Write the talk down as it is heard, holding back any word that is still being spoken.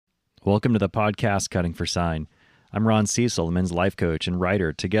Welcome to the podcast Cutting for Sign. I'm Ron Cecil, a men's life coach and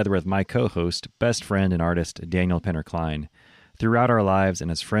writer, together with my co-host, best friend and artist, Daniel Penner Klein. Throughout our lives and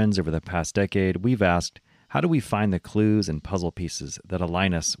as friends over the past decade, we've asked, how do we find the clues and puzzle pieces that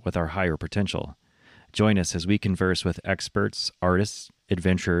align us with our higher potential? Join us as we converse with experts, artists,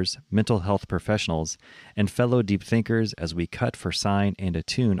 adventurers, mental health professionals, and fellow deep thinkers as we cut for sign and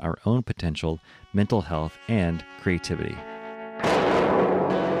attune our own potential, mental health, and creativity.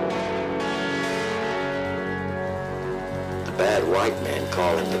 The bad white man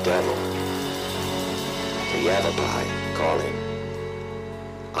call him the devil. The Yavapai call him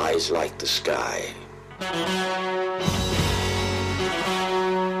eyes like the sky.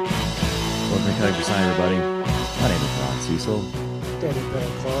 Welcome to Cutting for Sign, everybody. My name is Ron Cecil. Danny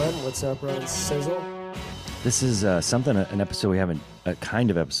Penn, what's up, Ron Sizzle? This is an episode we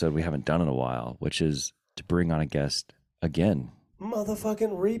haven't done in a while, which is to bring on a guest again.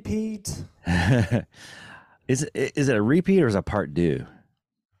 Motherfucking repeat. Is it a repeat or is it a part due?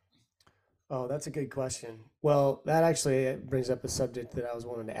 Oh, that's a good question. Well, that actually brings up a subject that I was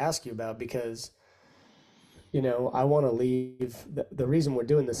wanting to ask you about because, I want to leave. The reason we're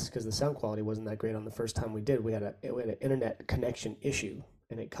doing this is because the sound quality wasn't that great on the first time we did. We had an internet connection issue,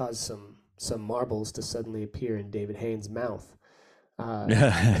 and it caused some marbles to suddenly appear in David Haynes' mouth.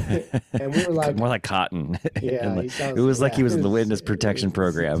 And we were like, more like cotton. Yeah, it was like he was in the witness protection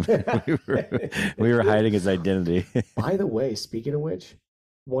program. we were hiding his identity. By the way, speaking of which,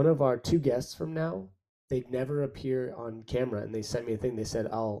 one of our two guests from now, they'd never appear on camera, and they sent me a thing. They said,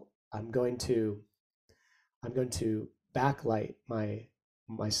 I'm going to backlight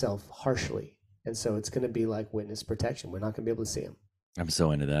myself harshly, and so it's going to be like witness protection. We're not going to be able to see him. I'm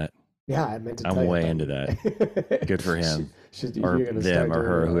so into that. Yeah, I meant to. I'm way into that. Good for him, or them, or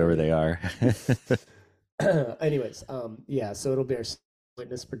her, whoever they are. Anyways, yeah. So it'll be our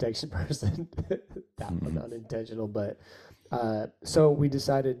witness protection person. That was unintentional, but so we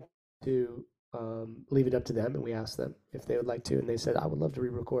decided to leave it up to them, and we asked them if they would like to, and they said, "I would love to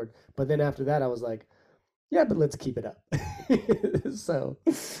re-record." But then after that, I was like, "Yeah, but let's keep it up."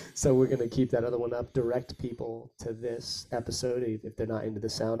 So we're gonna keep that other one up. Direct people to this episode if they're not into the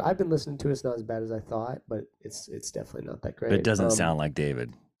sound. I've been listening to it. It's not as bad as I thought, but it's definitely not that great. But it doesn't sound like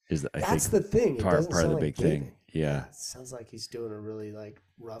David. That's the thing. Part of the big thing. Yeah. It sounds like he's doing a really like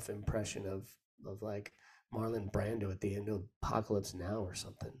rough impression of like Marlon Brando at the end of Apocalypse Now or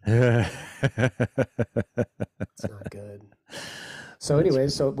something. It's not good. So anyway,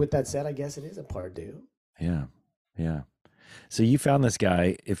 so with that said, I guess it is a part due. Yeah. Yeah. So you found this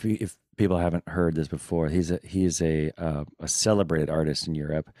guy. If people haven't heard this before, he's a celebrated artist in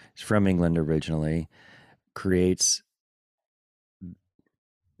Europe. He's from England originally. Creates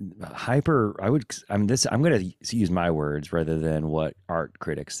hyper. I'm going to use my words rather than what art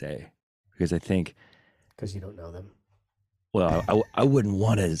critics say, because I think because you don't know them. Well, I wouldn't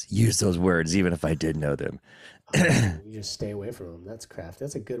want to use those words even if I did know them. You just stay away from them. That's craft.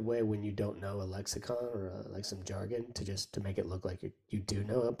 That's a good way when you don't know a lexicon or like some jargon to make it look like you do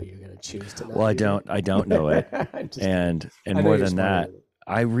know it, but you're going to choose to not. Well, I don't know it. and more than that,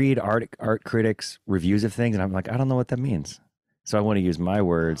 I read art critics reviews of things and I'm like, I don't know what that means. So I want to use my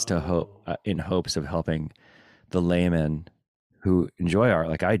words to hope in hopes of helping the layman who enjoy art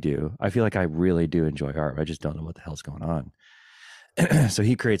like I do. I feel like I really do enjoy art. I just don't know what the hell's going on. So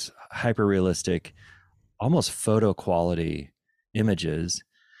he creates hyper realistic, almost photo quality images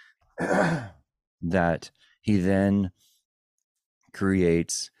that he then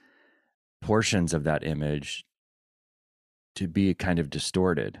creates portions of that image to be kind of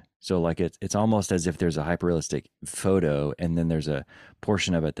distorted. So like it's almost as if there's a hyper realistic photo and then there's a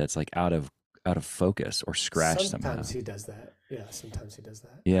portion of it that's like out of focus or scratched somehow. Sometimes he does that. Yeah, sometimes he does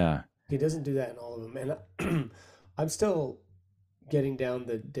that. Yeah. He doesn't do that in all of them. And I'm still getting down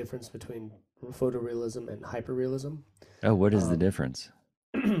the difference between photorealism and hyperrealism. Oh, what is the difference?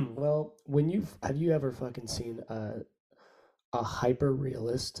 Well, have you ever fucking seen a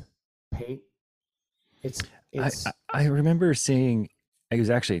hyperrealist paint? It's I remember seeing, it was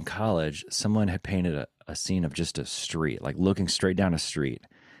actually in college, someone had painted a scene of just a street, like looking straight down a street.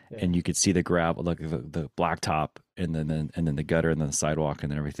 Yeah. And you could see the gravel, like the blacktop, and then the gutter, and then the sidewalk, and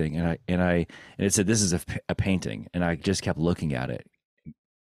then everything. And it said, "This is a painting," and I just kept looking at it,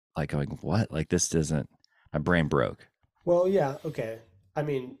 like going, "What? Like this doesn't." My brain broke. Well, yeah, okay. I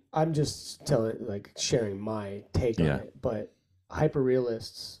mean, I'm just sharing my take on it. But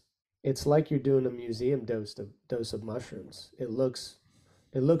hyperrealists, it's like you're doing a museum dose of mushrooms. It looks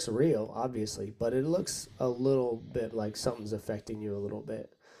real, obviously, but it looks a little bit like something's affecting you a little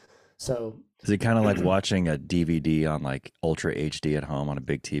bit. So Is it kind of like watching a DVD on like Ultra HD at home on a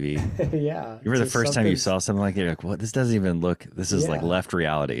big TV? yeah, You remember the just first time you something's saw something like that? You're like, what? This doesn't even look. This is like yeah. left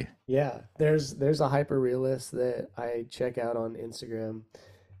reality. Yeah, there's a hyper realist that I check out on Instagram,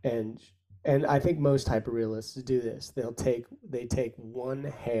 and and I think most hyper realists do this. They take one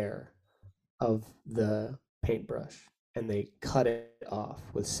hair of the paintbrush and they cut it off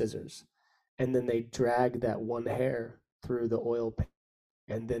with scissors, and then they drag that one hair through the oil paint,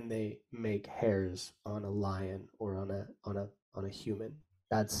 and then they make hairs on a lion or on a human.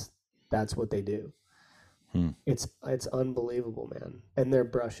 That's what they do. Hmm. It's unbelievable, man. And their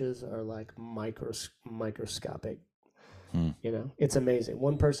brushes are like microscopic. Hmm. You know, it's amazing.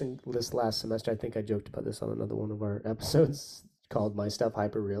 One person this last semester, I think I joked about this on another one of our episodes, called my stuff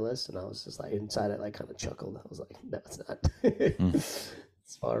hyper realist, and I was just like inside, I like kind of chuckled. I was like, no, it's not.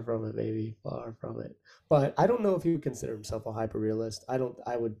 It's far from it, baby, far from it. But I don't know if he would consider himself a hyper realist. I don't.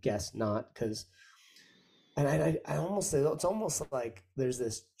 I would guess not, because and I almost say it's almost like there's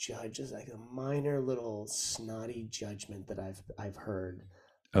this judge, is like a minor little snotty judgment that I've heard.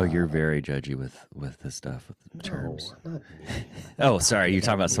 Oh, you're very judgy with this stuff, with the No, terms. not me. Oh, sorry, you're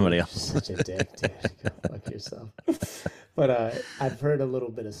talking about somebody You're else. such a dick, dude. Go fuck yourself. But I've heard a little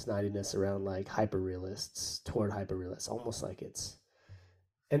bit of snottiness around like hyper realists, toward hyper realists, almost like it's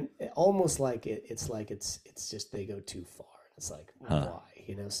and almost like it's just they go too far. It's like Huh. why,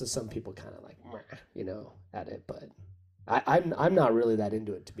 you know? So some people kind of like, meh, you know, at it, but I'm not really that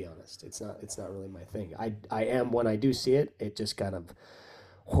into it, to be honest. It's not really my thing. I am when I do see it. It just kind of,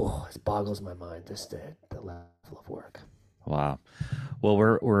 it boggles my mind, just the level of work. Wow. Well,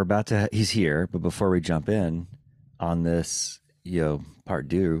 we're about to. He's here, but before we jump in on this, part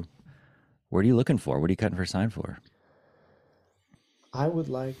due, what are you looking for? What are you cutting for sign for? I would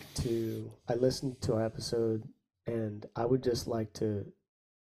like to. I listened to our episode, and I would just like to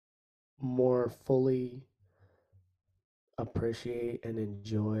more fully appreciate and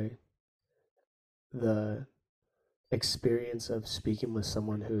enjoy the experience of speaking with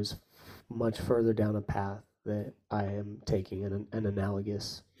someone who's much further down a path that I am taking, an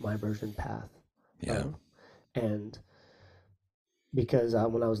analogous my version path. Yeah. And because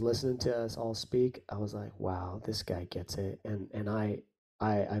when I was listening to us all speak, I was like, wow, this guy gets it. And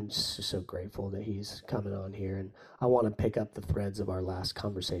I'm just so grateful that he's coming on here. And I want to pick up the threads of our last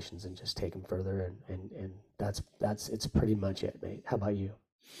conversations and just take them further. And it's pretty much it, mate. How about you?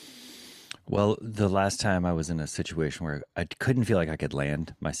 Well, the last time I was in a situation where I couldn't feel like I could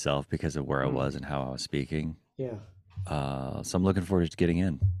land myself because of where I was and how I was speaking. Yeah. So I'm looking forward to getting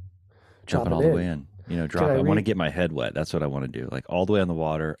in, jumping Dropping all the in. way in. I Can I want to read- get my head wet. That's what I want to do. Like all the way on the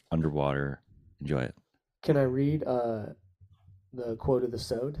water, underwater. Enjoy it. Can I read the quote of the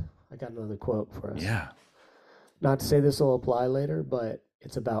Sode? I got another quote for us. Yeah. Not to say this will apply later, but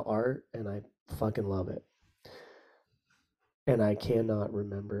it's about art, and I fucking love it. And I cannot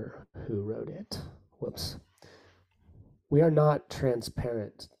remember who wrote it. Whoops. We are not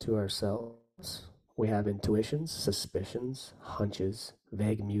transparent to ourselves. We have intuitions, suspicions, hunches,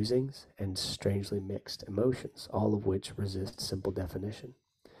 vague musings, and strangely mixed emotions, all of which resist simple definition.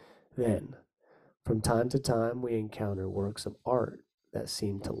 Then, from time to time, we encounter works of art that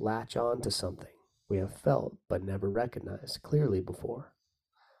seem to latch on to something we have felt but never recognized clearly before.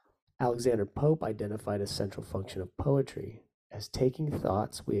 Alexander Pope identified a central function of poetry as taking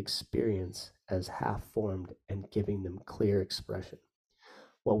thoughts we experience as half-formed and giving them clear expression.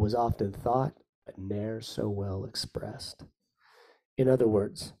 What was often thought, but ne'er so well expressed. In other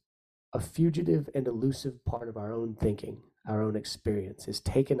words, a fugitive and elusive part of our own thinking, our own experience, is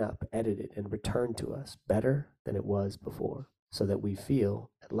taken up, edited, and returned to us better than it was before, so that we feel,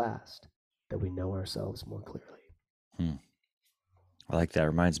 at last, that we know ourselves more clearly. I like that.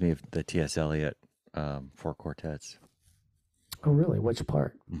 Reminds me of the T.S. Eliot Four Quartets. Oh, really? Which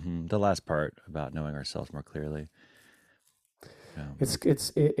part? The last part about knowing ourselves more clearly.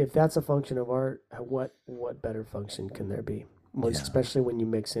 It's if that's a function of art, what better function can there be? Especially when you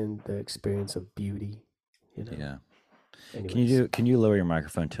mix in the experience of beauty, you know. Yeah. Anyways. Can you lower your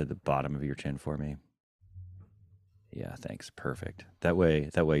microphone to the bottom of your chin for me? Yeah, thanks. Perfect. That way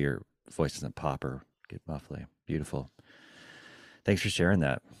your voice doesn't pop or get muffly. Beautiful. Thanks for sharing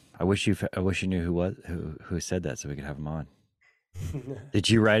that. I wish you knew who said that so we could have him on. Did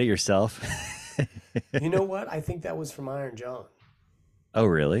you write it yourself? You know what? I think that was from Iron John. Oh,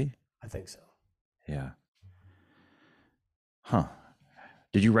 really? I think so. Yeah. Huh.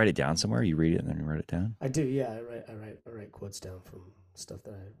 Did you write it down somewhere? You read it and then you write it down? I do. Yeah, I write quotes down from stuff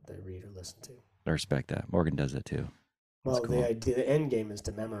that I read or listen to. I respect that. Morgan does that too. Well, cool. the end game is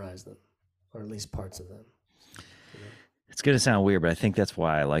to memorize them, or at least parts of them. You know? It's going to sound weird, but I think that's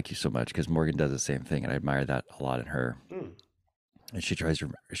why I like you so much, because Morgan does the same thing, and I admire that a lot in her. And she tries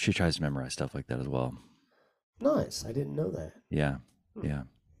to memorize stuff like that as well. Nice. I didn't know that. Yeah. Yeah.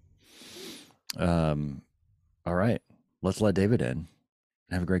 All right. Let's let David in and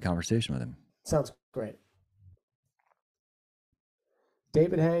have a great conversation with him. Sounds great.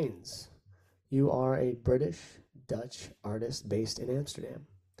 David Haynes, you are a British Dutch artist based in Amsterdam.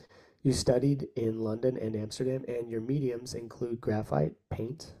 You studied in London and Amsterdam, and your mediums include graphite,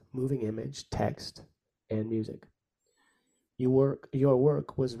 paint, moving image, text, and music. Your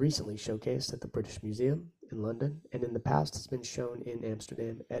work was recently showcased at the British Museum in London, and in the past has been shown in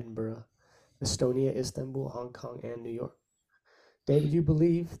Amsterdam, Edinburgh, Estonia, Istanbul, Hong Kong, and New York. David, you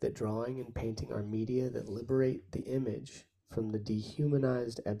believe that drawing and painting are media that liberate the image from the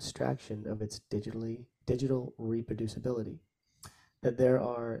dehumanized abstraction of its digital reproducibility, that there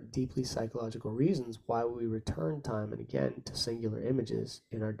are deeply psychological reasons why we return time and again to singular images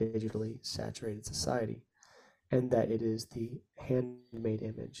in our digitally saturated society, and that it is the handmade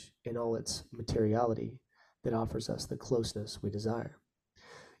image in all its materiality that offers us the closeness we desire.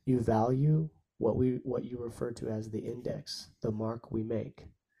 You value what you refer to as the index, the mark we make,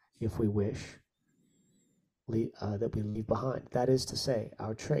 if we wish, that we leave behind. That is to say,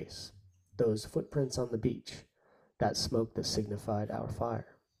 our trace, those footprints on the beach, that smoke that signified our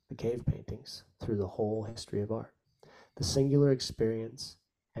fire, the cave paintings through the whole history of art, the singular experience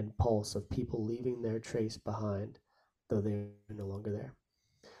and pulse of people leaving their trace behind, though they're no longer there.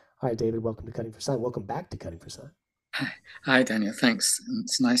 All right, David, welcome to Cutting for Sign. Welcome back to Cutting for Sign. Hi, Daniel. Thanks.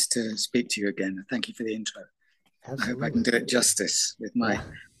 It's nice to speak to you again. Thank you for the intro. Absolutely. I hope I can do it justice with my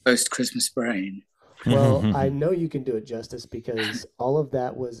post-Christmas brain. Well, I know you can do it justice because all of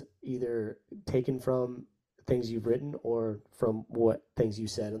that was either taken from things you've written or from what things you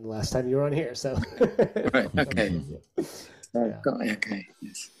said in the last time you were on here. So, right. Okay. Yeah. Okay.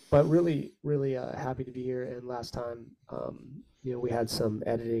 Yes. But really, really happy to be here. And last time, we had some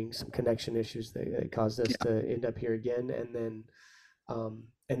editing, some connection issues that caused us to end up here again. And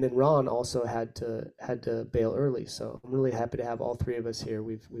then Ron also had to bail early. So I'm really happy to have all three of us here.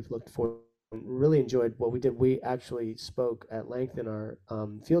 We've looked forward. Really enjoyed what we did. We actually spoke at length in our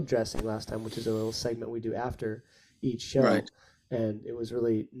field dressing last time, which is a little segment we do after each show. Right. And it was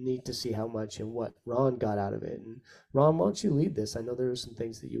really neat to see how much and what Ron got out of it. And Ron, why don't you lead this? I know there were some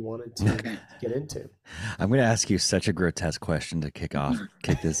things that you wanted to get into. I'm going to ask you such a grotesque question to kick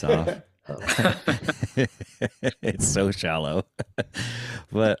this off. It's so shallow.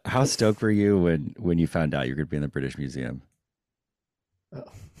 But how stoked were you when you found out you were going to be in the British Museum? Oh.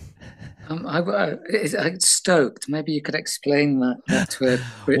 I'm stoked. Maybe you could explain that to a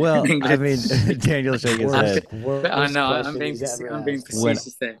well, English. I mean, Daniel's shaking his head. I know. I'm being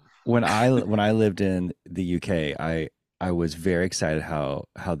facetious there. When I lived in the UK, I was very excited how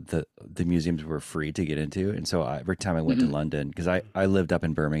the museums were free to get into, and so every time I went to London, because I lived up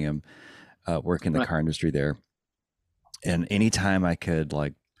in Birmingham, working the car industry there, and anytime I could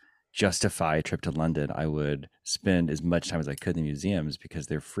justify a trip to London, I would spend as much time as I could in the museums because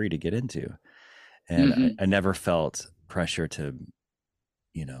they're free to get into. And I never felt pressure to,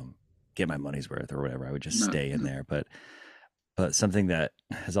 get my money's worth or whatever. I would just stay in there. But something that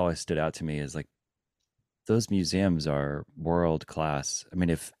has always stood out to me is those museums are world class. I mean,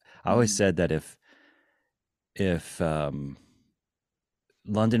 I always said that if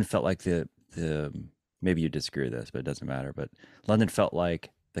London felt like the maybe you disagree with this, but it doesn't matter. But London felt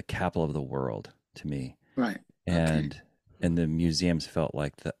like the capital of the world to me, right? And the museums felt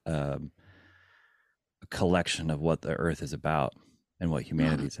like the a collection of what the earth is about and what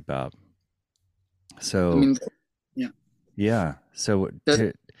humanity is about. So, I mean, yeah. So,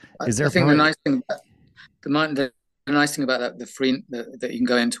 is there? I think the nice thing about that, the free that you can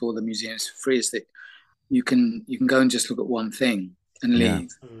go into all the museums for free, is that you can go and just look at one thing and leave.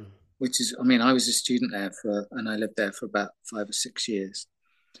 Which is, I mean, I was a student there and I lived there for about 5 or 6 years.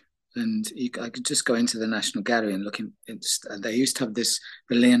 And I could just go into the National Gallery and look and they used to have the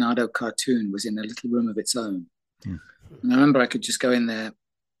Leonardo cartoon was in a little room of its own. And I remember I could just go in there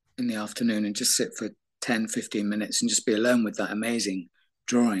in the afternoon and just sit for 10, 15 minutes and just be alone with that amazing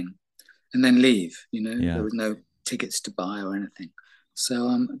drawing and then leave, There was no tickets to buy or anything.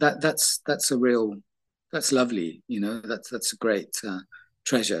 So that's lovely, that's a great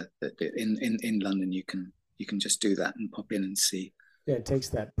treasure that in London you can just do that and pop in and see. Yeah, it takes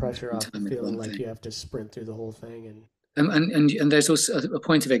that pressure off feeling like you have to sprint through the whole thing, and there's also a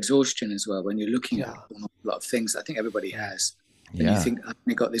point of exhaustion as well when you're looking at a lot of things. I think everybody has. And you think, I've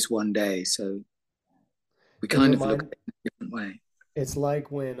only got this one day, so we kind of look at it in a different way. It's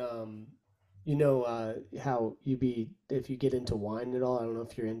like when You know, how if you get into wine at all, I don't know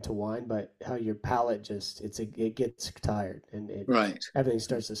if you're into wine, but how your palate just, it gets tired and Right. everything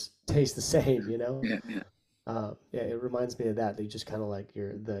starts to taste the same, you know? Yeah. Yeah. Yeah, it reminds me of that. They just kind of like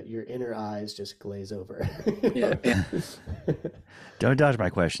your inner eyes just glaze over. Yeah. Yeah. Don't dodge my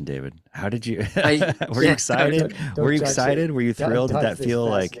question, David. How did you? Were you Yeah. excited? Don't Were you judge it. excited? Were you Don't thrilled? Did dodge that this feel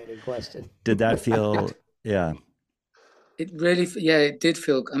like? fascinating question. Did that feel? Yeah. It really, yeah, it did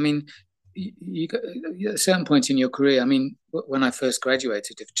feel. I mean, you got at a certain point in your career. I mean, when I first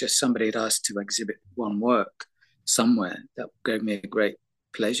graduated, if just somebody had asked to exhibit one work somewhere, that gave me a great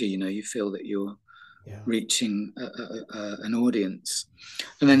pleasure. You know, you feel that you're Yeah. reaching an audience,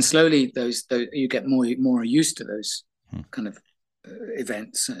 and then slowly those you get more used to those kind of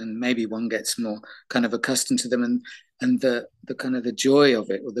events, and maybe one gets more kind of accustomed to them, and the kind of the joy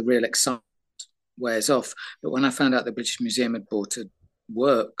of it or the real excitement wears off. But when I found out the British Museum had bought a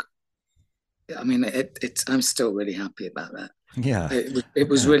work, I mean, I'm still really happy about that. Yeah. It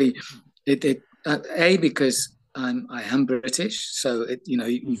was really a because I am British, so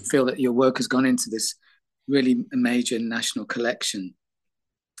you feel that your work has gone into this really major national collection,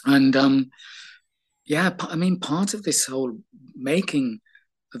 and yeah, I mean, part of this whole making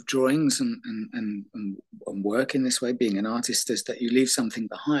of drawings and work in this way, being an artist, is that you leave something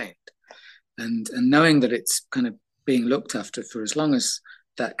behind, and knowing that it's kind of being looked after for as long as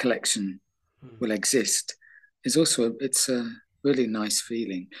that collection will exist is also it's a really nice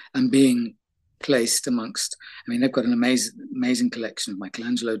feeling. And being placed amongst, I mean, they've got an amazing collection of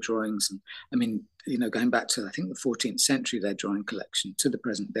Michelangelo drawings, and I mean, going back to I think the 14th century, their drawing collection to the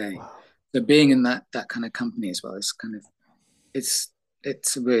present day. Wow. So being in that kind of company as well is kind of it's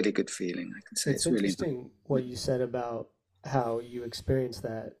a really good feeling. I can say It's really interesting what you said about how you experienced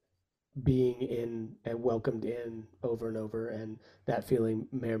that being in and welcomed in over and over, and that feeling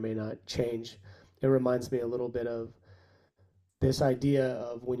may or may not change. It reminds me a little bit of this idea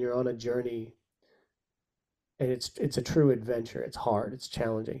of when you're on a journey and it's a true adventure. It's hard, it's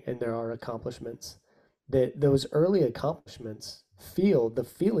challenging, and there are accomplishments. That those early accomplishments feel the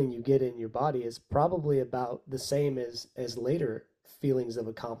feeling you get in your body is probably about the same as later feelings of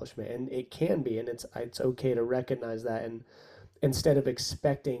accomplishment, and it can be, and it's okay to recognize that, and instead of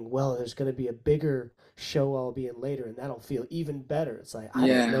expecting, well, there's going to be a bigger show I'll be in later and that'll feel even better. It's like, I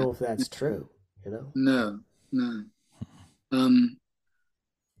don't know if that's true, you know? No. Um,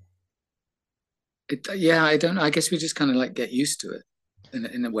 I don't know. I guess we just kind of like get used to it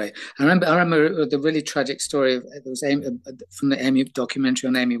in a way. I remember the really tragic story of there was from the Amy documentary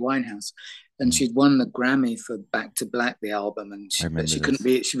on Amy Winehouse, and she'd won the Grammy for Back to Black, the album, and she couldn't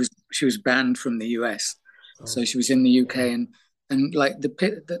be. She was banned from the US, so she was in the UK, and like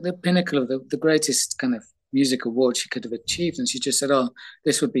the pinnacle of the greatest kind of music award she could have achieved, and she just said, "Oh,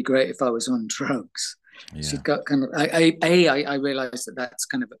 this would be great if I was on drugs." Yeah. She got kind of I realized that that's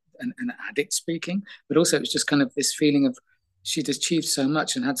kind of an addict speaking, but also it was just kind of this feeling of she'd achieved so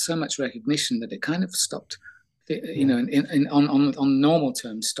much and had so much recognition that it kind of stopped, on normal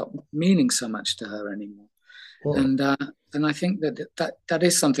terms, stopped meaning so much to her anymore. Well, and I think that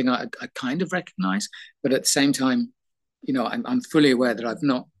is something I kind of recognize, but at the same time, I'm fully aware that I've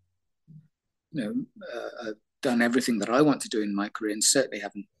not, done everything that I want to do in my career, and certainly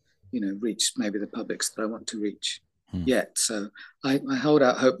haven't, reached maybe the publics that I want to reach yet. So I hold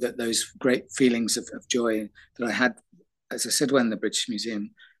out hope that those great feelings of joy that I had, as I said, when the British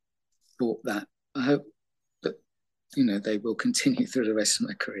Museum bought that, I hope that, they will continue through the rest of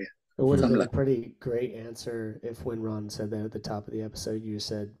my career. It would have been a pretty great answer if when Ron said that at the top of the episode, you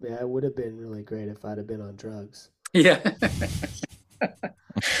said, yeah, it would have been really great if I'd have been on drugs. Yeah.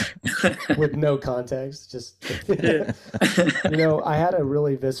 With no context, just I had a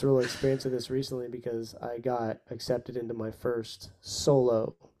really visceral experience of this recently because I got accepted into my first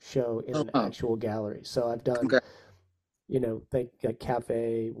solo show in an actual gallery. So I've done, like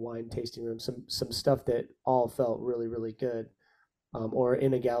cafe, wine tasting room, some stuff that all felt really, really good, or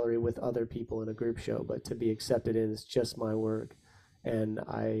in a gallery with other people in a group show. But to be accepted in is just my work, and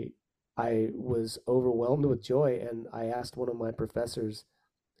I was overwhelmed with joy, and I asked one of my professors.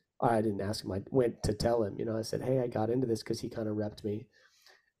 I didn't ask him. I went to tell him. I said, "Hey, I got into this," because he kind of repped me,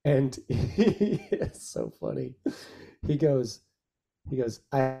 and it's so funny. He goes,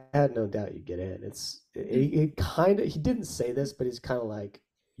 "I had no doubt you'd get in." It kind of, he didn't say this, but he's kind of like,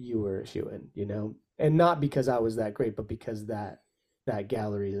 "You were a shoo-in," and not because I was that great, but because that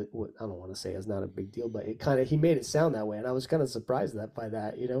gallery, I don't want to say is not a big deal, but he made it sound that way, and I was kind of surprised by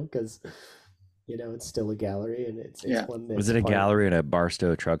that, because You know, it's still a gallery, and it's one that's Was it a gallery at a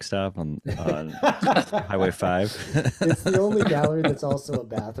Barstow truck stop on Highway 5? It's the only gallery that's also a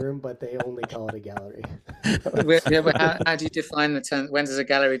bathroom, but they only call it a gallery. But how do you define the term? When does a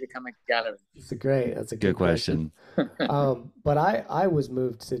gallery become a gallery? That's a good question. But I was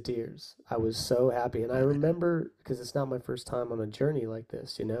moved to tears. I was so happy. And I remember, because it's not my first time on a journey like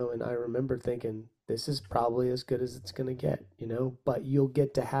this, you know, and I remember thinking, this is probably as good as it's going to get, you know, but you'll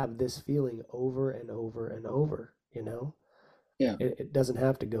get to have this feeling over and over and over, you know. Yeah. It doesn't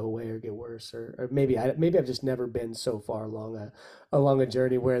have to go away or get worse, or maybe I've just never been so far along a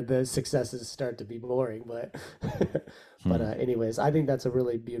journey where the successes start to be boring. But anyways, I think that's a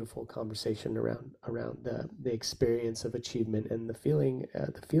really beautiful conversation around the experience of achievement and the feeling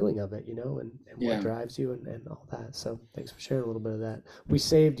of it, you know, and what drives you and all that. So thanks for sharing a little bit of that. We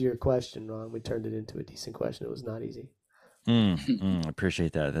saved your question, Ron. We turned it into a decent question. It was not easy. I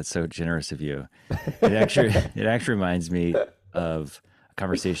appreciate that. That's so generous of you. It actually reminds me of a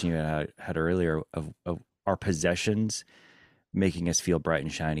conversation you had earlier of our possessions making us feel bright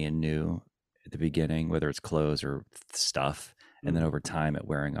and shiny and new at the beginning, whether it's clothes or stuff, and then over time it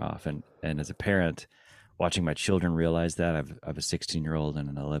wearing off. And as a parent, watching my children realize that, I have a 16-year-old and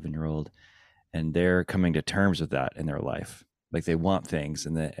an 11-year-old, and they're coming to terms with that in their life. Like they want things,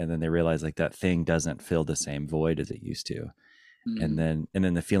 and then they realize like that thing doesn't fill the same void as it used to. And then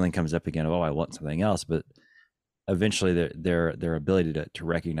the feeling comes up again of, oh, I want something else. But eventually their ability to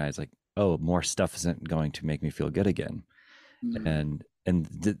recognize like, oh, more stuff isn't going to make me feel good again. And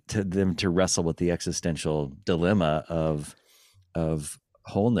to them to wrestle with the existential dilemma of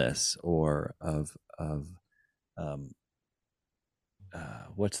wholeness, or of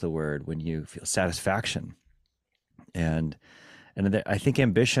what's the word, when you feel satisfaction. And I think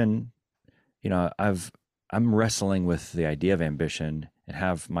ambition, you know, I'm wrestling with the idea of ambition, and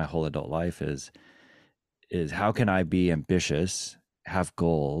have my whole adult life is how can I be ambitious, have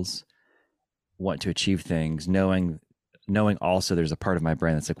goals, want to achieve things, knowing also there's a part of my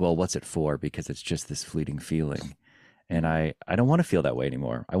brain that's like, well, what's it for? Because it's just this fleeting feeling. And I don't want to feel that way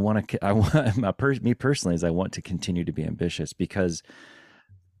anymore. Me personally, is I want to continue to be ambitious because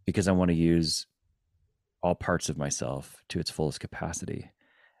I want to use all parts of myself to its fullest capacity.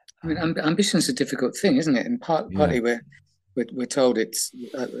 I mean, ambition is a difficult thing, isn't it? And partly we're told it's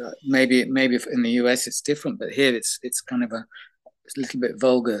maybe in the US it's different, but here it's kind of a little bit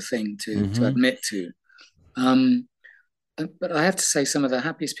vulgar thing to admit to. But I have to say, some of the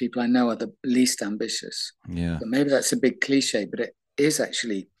happiest people I know are the least ambitious. Yeah. But maybe that's a big cliche, but it is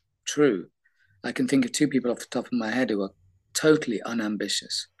actually true. I can think of two people off the top of my head who are totally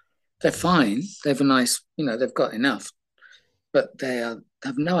unambitious. They're fine. They have a nice, you know, they've got enough, but they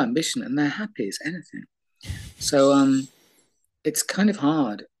have no ambition, and they're happy as anything. So it's kind of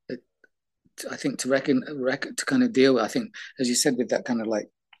hard, I think, to kind of deal with. I think, as you said, with that kind of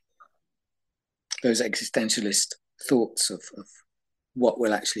like those existentialist thoughts of what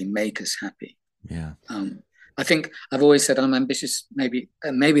will actually make us happy. Yeah. I think I've always said I'm ambitious. Maybe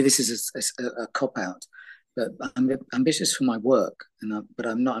this is a cop out, but I'm ambitious for my work, but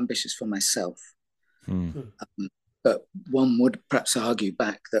I'm not ambitious for myself. But one would perhaps argue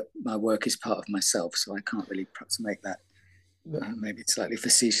back that my work is part of myself, so I can't really perhaps make that maybe slightly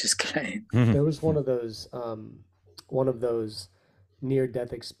facetious claim. There was one of those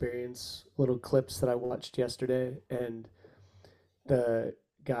near-death experience little clips that I watched yesterday, and the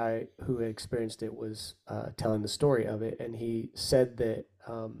guy who experienced it was telling the story of it, and he said that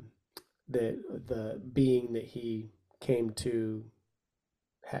the being that he came to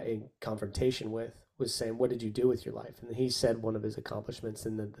in confrontation with was saying, "What did you do with your life?" And he said one of his accomplishments,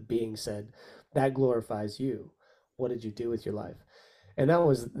 and the being said, "That glorifies you. What did you do with your life?" And that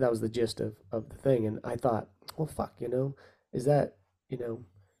was the gist of the thing. And I thought, well, fuck, you know, is that, you know,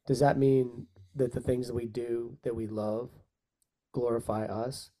 does that mean that the things that we do that we love glorify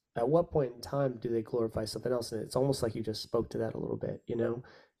us? At what point in time do they glorify something else? And it's almost like you just spoke to that a little bit, you know,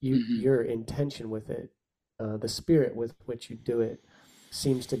 your intention with it, the spirit with which you do it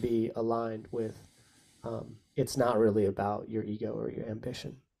seems to be aligned with, it's not really about your ego or your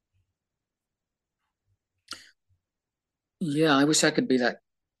ambition. Yeah, I wish I could be that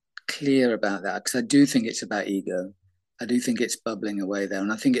clear about that, because I do think it's about ego. I do think it's bubbling away there,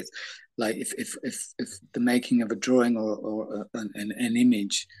 and I think it's like if the making of a drawing or an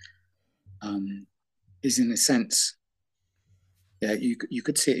image is in a sense, yeah, you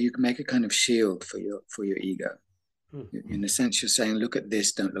could see it. You can make a kind of shield for your ego. In a sense, you're saying, "Look at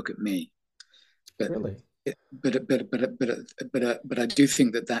this, don't look at me." But really, but I do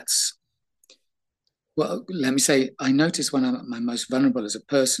think that's Well, let me say, I notice when I'm at my most vulnerable as a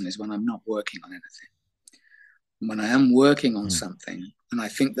person is when I'm not working on anything. When I am working on something, and I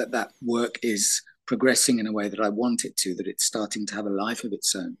think that that work is progressing in a way that I want it to, that it's starting to have a life of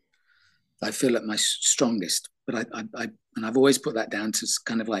its own, I feel at my strongest. But and I've always put that down to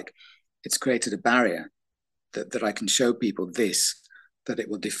kind of like it's created a barrier that I can show people this, that it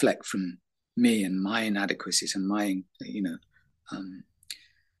will deflect from me and my inadequacies and my, um,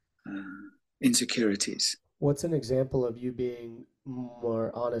 insecurities. What's an example of you being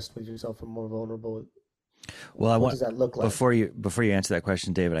more honest with yourself and more vulnerable? Well, what does that look like? Before you answer that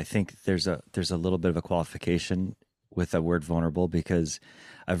question, David, I think there's a little bit of a qualification with the word vulnerable, because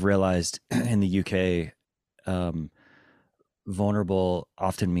I've realized in the UK, vulnerable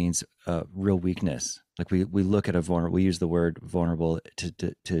often means real weakness. Like we look at we use the word vulnerable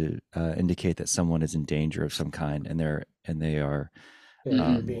to indicate that someone is in danger of some kind, and they are.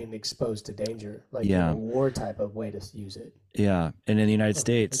 You're being exposed to danger, like in a war type of way to use it. Yeah, and in the United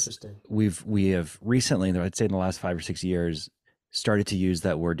States, we have recently, I'd say in the last 5 or 6 years, started to use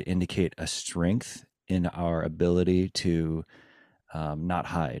that word to indicate a strength in our ability to not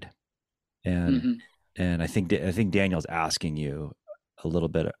hide, and I think Daniel's asking you a little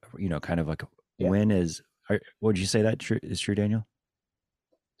bit, kind of like when is. Would you say that is true, Daniel?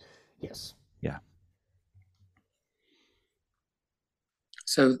 Yes. Yeah.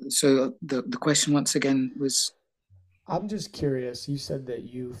 So the question once again was, I'm just curious. You said that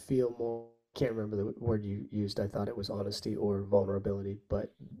you feel more. Can't remember the word you used. I thought it was honesty or vulnerability,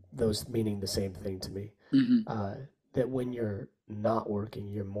 but those meaning the same thing to me. That when you're not working,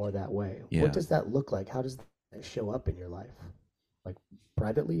 you're more that way. Yeah. What does that look like? How does that show up in your life? Like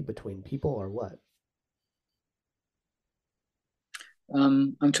privately, between people, or what?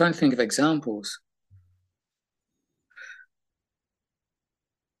 I'm trying to think of examples.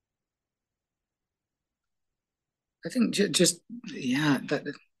 I think just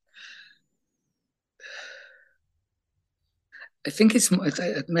that. I think it's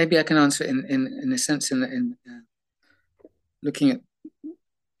maybe I can answer in a sense in looking at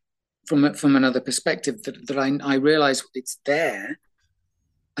from another perspective that I realize it's there.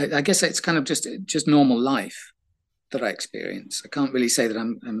 I guess it's kind of just normal life that I experience. I can't really say that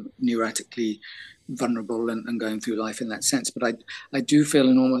I'm neurotically vulnerable and going through life in that sense, but I do feel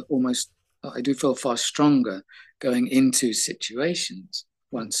I do feel far stronger going into situations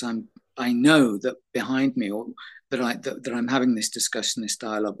once I know that behind me, or that I'm having this discussion, this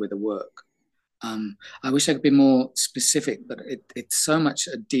dialogue with the work. I wish I could be more specific, but it's so much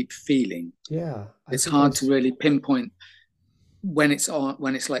a deep feeling. Yeah, it's hard to really pinpoint when it's on,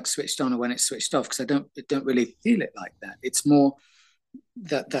 when it's like switched on, or when it's switched off, because I don't really feel it like that. It's more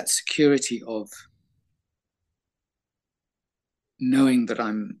that security of knowing that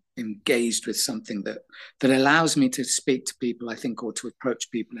I'm engaged with something that allows me to speak to people, I think, or to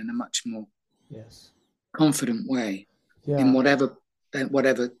approach people in a much more confident way, in whatever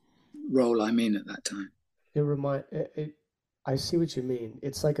role I'm in at that time. I see what you mean.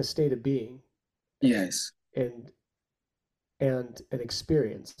 It's like a state of being. Yes. And an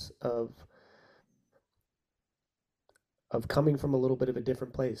experience of coming from a little bit of a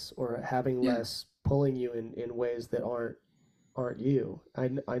different place, or having less pulling you in ways that aren't you.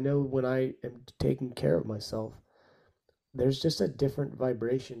 I know when I am taking care of myself, there's just a different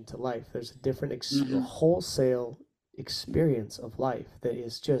vibration to life. There's a different wholesale experience of life that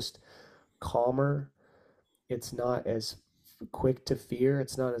is just calmer. It's not as quick to fear.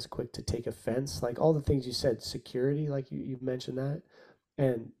 It's not as quick to take offense. Like all the things you said, security, like you've mentioned that.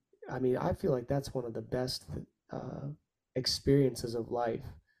 And I mean, I feel like that's one of the best experiences of life.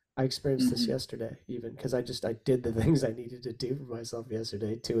 I experienced this yesterday, even because I did the things I needed to do for myself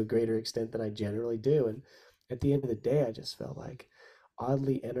yesterday to a greater extent than I generally do. And at the end of the day, I just felt like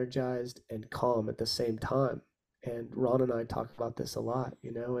oddly energized and calm at the same time. And Ron and I talk about this a lot,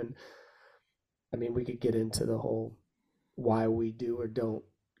 and I mean, we could get into the whole why we do or don't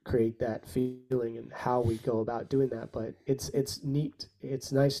create that feeling and how we go about doing that, but it's neat.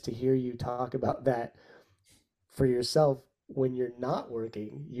 It's nice to hear you talk about that for yourself. When you're not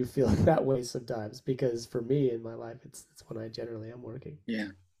working, you feel that way sometimes, because for me in my life, it's when I generally am working. Yeah,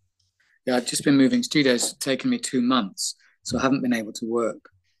 I've just been moving studios. It's taken me 2 months, so I haven't been able to work,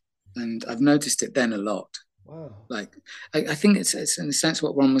 and I've noticed it then a lot. Wow. Like I think it's in a sense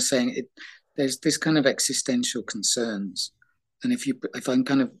what Ron was saying. There's this kind of existential concerns, and if I'm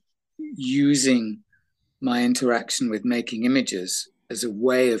kind of using my interaction with making images as a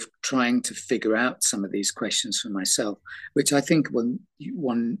way of trying to figure out some of these questions for myself, which I think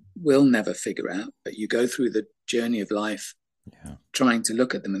one will never figure out, but you go through the journey of life trying to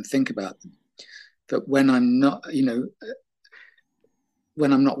look at them and think about them, that when I'm not,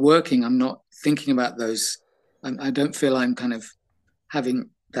 when I'm not working, I'm not thinking about those. I don't feel I'm kind of having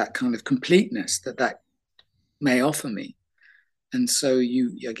that kind of completeness that may offer me. And so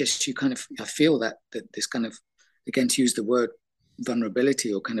I guess you kind of, I feel that this kind of, again, to use the word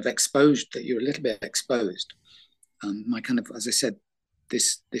vulnerability or kind of exposed, that you're a little bit exposed. My kind of, as I said,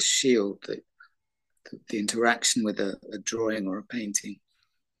 this shield, the interaction with a drawing or a painting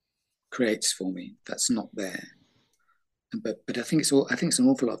creates for me, that's not there. But I think it's an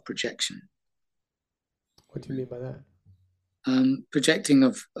awful lot of projection. What do you mean by that? Projecting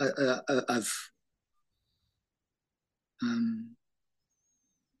of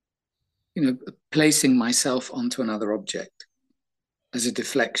placing myself onto another object as a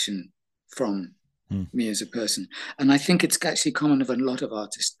deflection from me as a person. And I think it's actually common of a lot of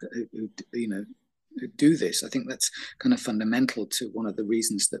artists who do this. I think that's kind of fundamental to one of the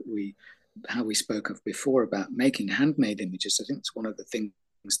reasons that how we spoke of before about making handmade images. I think it's one of the things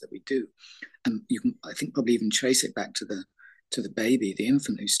that we do. And you can, I think, probably even trace it back to the baby, the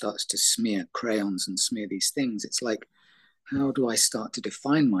infant who starts to smear crayons and smear these things. It's like, how do I start to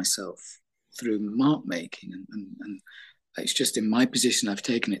define myself through mark making? And it's just, in my position, I've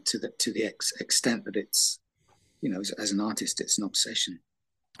taken it to the extent that it's, as an artist, it's an obsession.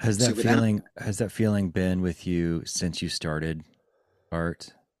 Has that feeling been with you since you started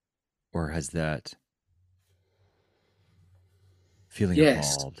art, or has that feeling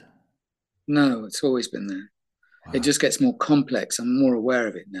evolved? No, it's always been there. Wow. It just gets more complex. I'm more aware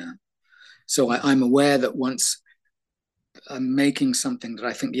of it now. So I'm aware that once I'm making something that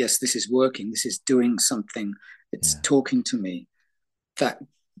I think, yes, this is working, this is doing something, it's talking to me, that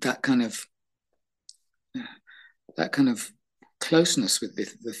kind of closeness with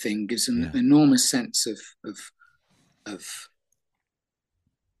the thing gives an enormous sense of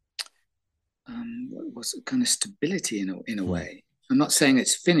what's it, kind of stability in a way. I'm not saying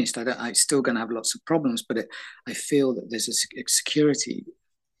it's finished. I'm still going to have lots of problems, but I feel that there's a security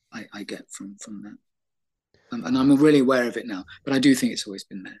I get from that. And I'm really aware of it now, but I do think it's always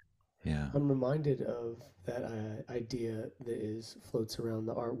been there. Yeah. I'm reminded of that idea that floats around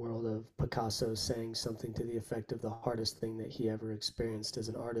the art world of Picasso saying something to the effect of the hardest thing that he ever experienced as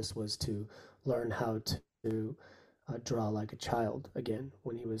an artist was to learn how to draw like a child again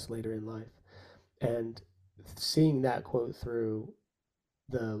when he was later in life. And seeing that quote through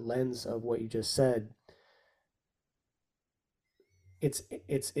the lens of what you just said, it's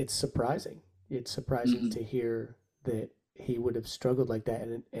surprising. It's surprising to hear that he would have struggled like that.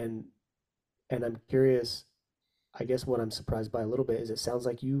 And I'm curious, I guess what I'm surprised by a little bit is it sounds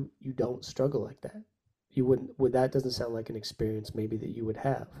like you don't struggle like that. You wouldn't, that doesn't sound like an experience maybe that you would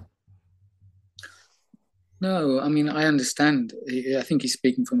have. No, I mean, I understand. I think he's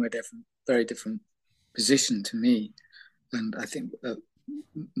speaking from a very different position to me. And I think the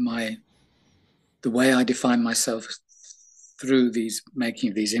way I define myself through making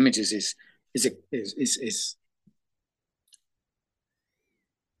of these images is it's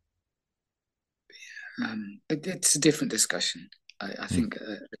a different discussion. I think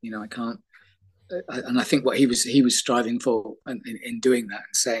I can't, and I think what he was striving for in doing that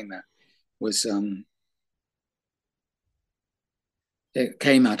and saying that was it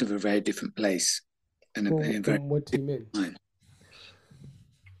came out of a very different place. And what do you mean? Time.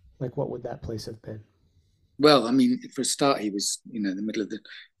 Like, what would that place have been? Well, I mean, for a start, he was, in the middle of the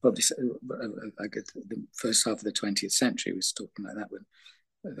first half of the 20th century. Was talking like that when,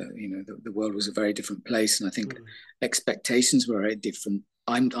 the world was a very different place, and I think expectations were very different.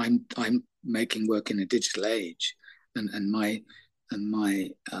 I'm making work in a digital age, and my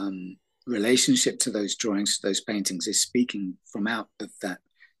relationship to those drawings, to those paintings, is speaking from out of that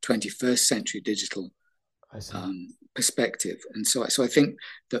 21st century digital perspective. And so I think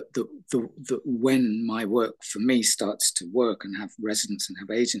that the when my work for me starts to work and have resonance and have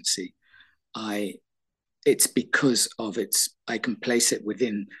agency, it's because of I can place it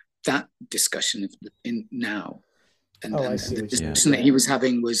within that discussion in now. And the discussion that he was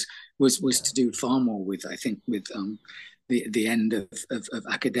having was to do far more with, I think, with the end of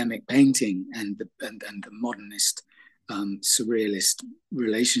academic painting and the modernist surrealist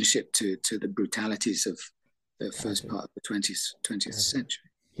relationship to the brutalities of the first part of the 20th century.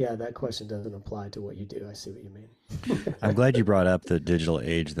 Yeah, that question doesn't apply to what you do. I see what you mean. I'm glad you brought up the digital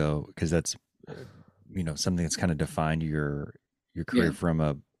age, though, because that's something that's kind of defined your career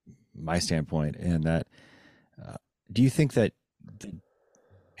from my standpoint. And that do you think that the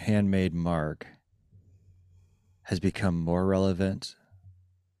handmade mark has become more relevant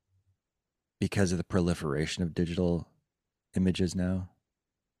because of the proliferation of digital images now?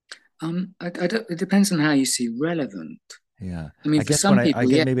 I don't, it depends on how you see relevant. Yeah. I mean, I for guess when some I people,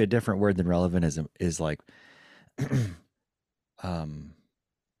 get yeah, maybe a different word than relevant is like um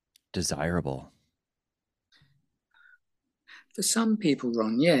desirable. for some people,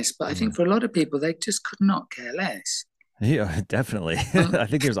 Ron, yes, but I Yeah. think for a lot of people, they just could not care less. Yeah, definitely. Um, I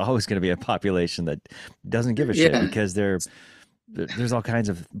think there's always going to be a population that doesn't give a shit yeah, because there's all kinds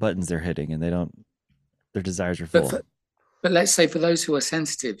of buttons they're hitting and their desires are but full. but let's say for those who are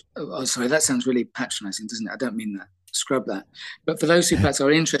sensitive, sorry, that sounds really patronizing, doesn't it? I don't mean that. Scrub that. But for those who perhaps are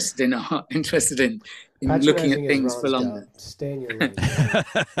interested in looking Patronizing at is things for Ron's longer. job. Stay in your lane.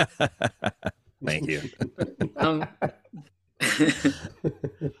 Thank you. Um,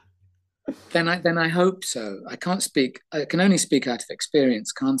 then I hope so. I can't speak. I can only speak out of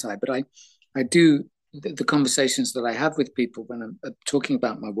experience, can't I? But I do. The conversations that I have with people when I'm talking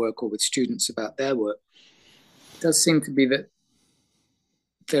about my work or with students about their work, it does seem to be that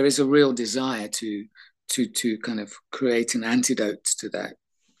there is a real desire to kind of create an antidote to that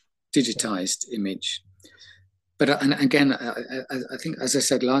digitized image. But and again, I think, as I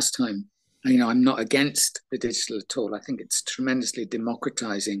said last time, I'm not against the digital at all. I think it's tremendously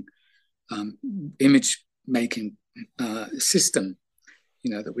democratizing image making system.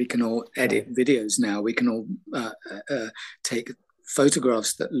 That we can all edit videos now. We can all take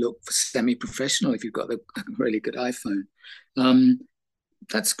photographs that look semi-professional if you've got a really good iPhone.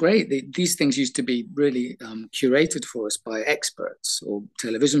 That's great. These things used to be really curated for us by experts or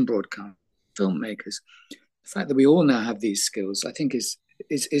television broadcast filmmakers. The fact that we all now have these skills, I think, is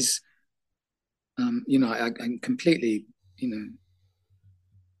I'm completely,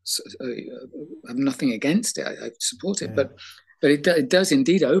 have nothing against it. I support it, but it does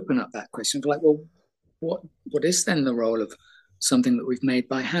indeed open up that question of like, well, what is then the role of something that we've made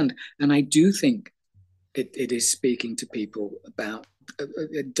by hand? And I do think it is speaking to people about.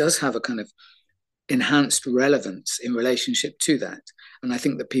 It does have a kind of enhanced relevance in relationship to that, and I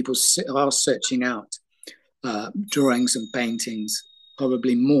think that people are searching out drawings and paintings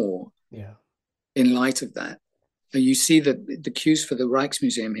probably more in light of that. And you see the queues for the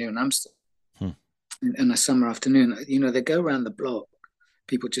Rijksmuseum here in Amsterdam in a summer afternoon. They go around the block,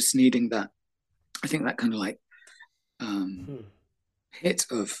 people just needing that. I think that kind of like hit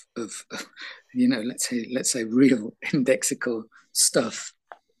of let's say real indexical stuff.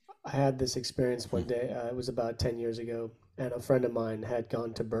 I had this experience one day. It was about 10 years ago, and a friend of mine had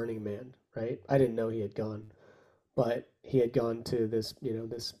gone to Burning Man, right? I didn't know he had gone, but he had gone to this,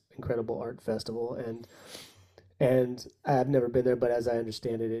 this incredible art festival, and I've never been there, but as I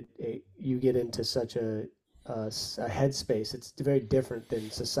understand it, you get into such a headspace. It's very different than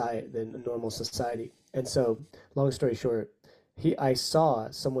than a normal society. And so, long story short, I saw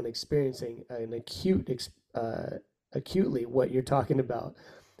someone experiencing an acutely what you're talking about,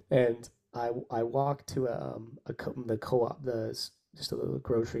 and I walked to the co-op, just a little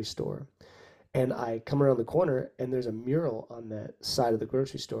grocery store, and I come around the corner, and there's a mural on that side of the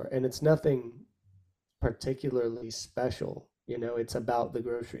grocery store, and it's nothing particularly special. It's about the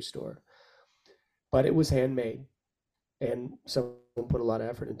grocery store, but it was handmade, and someone put a lot of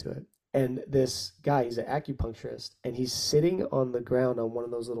effort into it. And this guy, he's an acupuncturist, and he's sitting on the ground on one of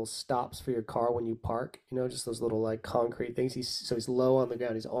those little stops for your car when you park, just those little like concrete things. He's low on the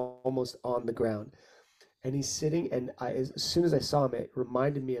ground. He's almost on the ground. And he's sitting, and as soon as I saw him, it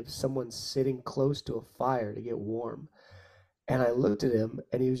reminded me of someone sitting close to a fire to get warm. And I looked at him,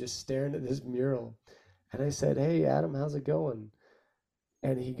 and he was just staring at this mural. And I said, "Hey, Adam, how's it going?"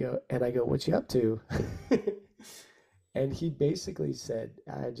 And I go, "What you up to?" And he basically said,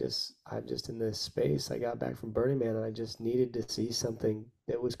 I'm just in this space. I got back from Burning Man, and I just needed to see something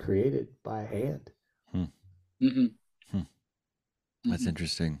that was created by hand." Hmm. Mm-hmm. Hmm. That's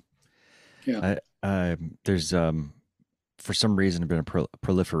interesting. Yeah. There's for some reason been a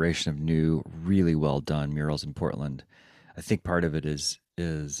proliferation of new, really well done murals in Portland. I think part of it is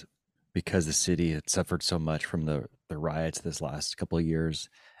because the city had suffered so much from the riots this last couple of years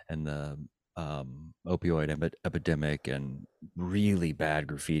and the opioid epidemic and really bad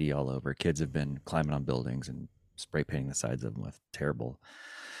graffiti all over. Kids have been climbing on buildings and spray painting the sides of them with terrible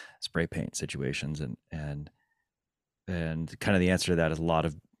spray paint situations, and kind of the answer to that is a lot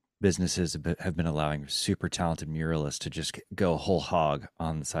of businesses have been allowing super talented muralists to just go whole hog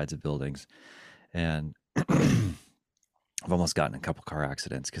on the sides of buildings. And I've almost gotten a couple car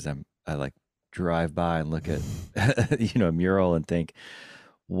accidents because I like drive by and look at a mural and think,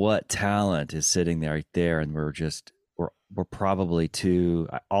 what talent is sitting there right there, and we're probably too,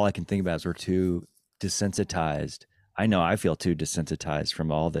 all I can think about is we're too desensitized. I know I feel too desensitized from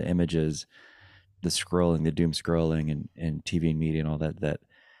all the images, the scrolling, the doom scrolling and TV and media and all that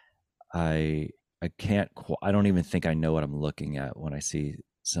I can't, I don't even think I know what I'm looking at when I see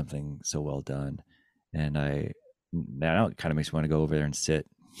something so well done. And now it kind of makes me want to go over there and sit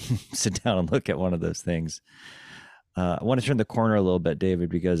down and look at one of those things. I want to turn the corner a little bit, David,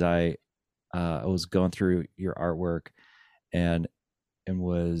 because I was going through your artwork and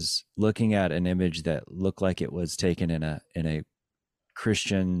was looking at an image that looked like it was taken in a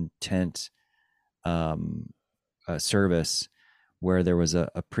Christian tent service, where there was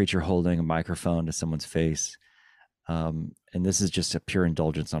a preacher holding a microphone to someone's face. And this is just a pure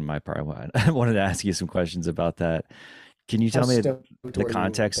indulgence on my part. I wanted to ask you some questions about that. Can you tell me the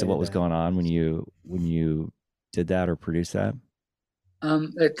context of what was going on when you did that or produced that?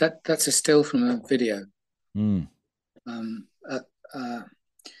 That's a still from a video. Mm. And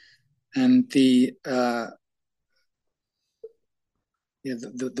the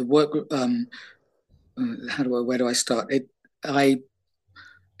work. Where do I start?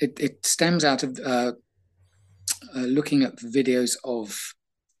 It stems out of looking at videos of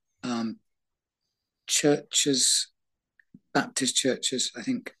churches, Baptist churches, I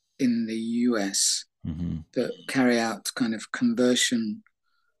think, in the US, mm-hmm. that carry out kind of conversion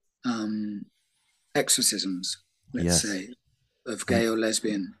exorcisms, let's say, of gay or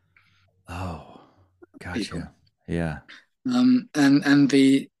lesbian. Oh, gotcha. People. Yeah. And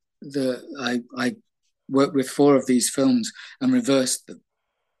I worked with 4 of these films and reversed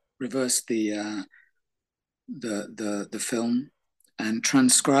the film and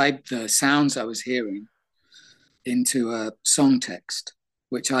transcribed the sounds I was hearing into a song text,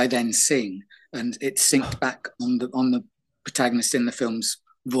 which I then sing, and it synced back on the protagonist in the film's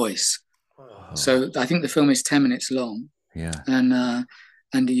voice. Oh. So I think the film is 10 minutes long. Yeah.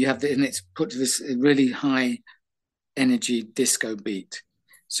 And you have and it's put to this really high energy disco beat.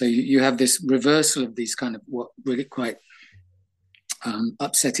 So you have this reversal of these kind of what really quite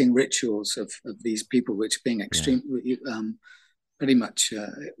upsetting rituals of these people, which being extreme, pretty much,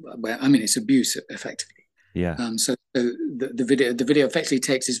 it's abuse effectively. Yeah. So the video effectively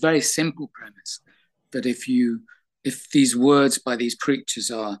takes this very simple premise that if these words by these preachers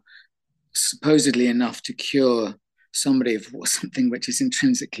are supposedly enough to cure somebody of something which is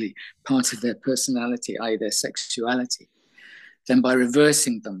intrinsically part of their personality, i.e. their sexuality, then by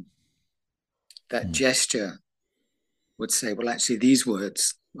reversing them, that gesture would say, well, actually, these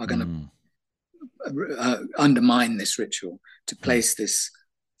words are going to undermine this ritual, to place this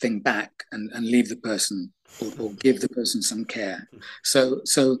thing back and leave the person or give the person some care. So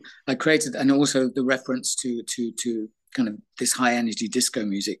I created, and also the reference to kind of this high energy disco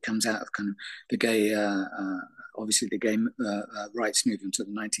music comes out of kind of the gay, obviously the gay rights movement of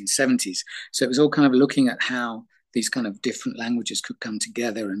the 1970s. So it was all kind of looking at how these kind of different languages could come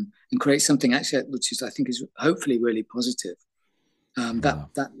together and create something actually, which is, I think, is hopefully really positive.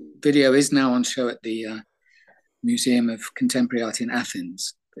 That video is now on show at the Museum of Contemporary Art in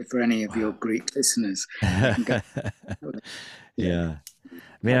Athens. For any of your Greek listeners, yeah. I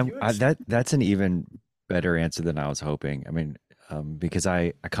mean, that's an even better answer than I was hoping. I mean, because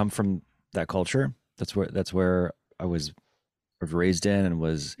I come from that culture. That's where I was raised in and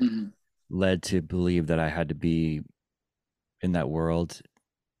was led to believe that I had to be in that world.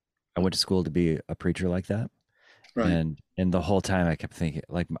 I went to school to be a preacher like that. Right. And the whole time I kept thinking,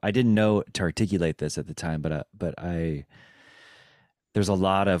 like, I didn't know to articulate this at the time, but there's a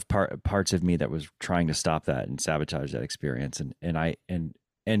lot of parts of me that was trying to stop that and sabotage that experience.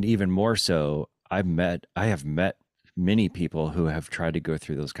 And even more so, I have met many people who have tried to go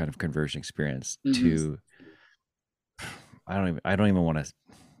through those kind of conversion experience to, I don't even want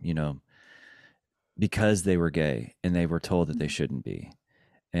to, because they were gay and they were told that they shouldn't be.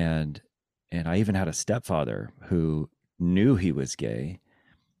 And I even had a stepfather who knew he was gay,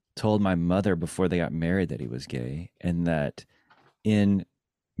 told my mother before they got married that he was gay, and that in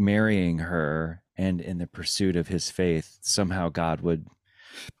marrying her and in the pursuit of his faith, somehow God would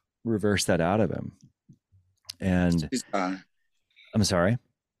reverse that out of him. And I'm sorry.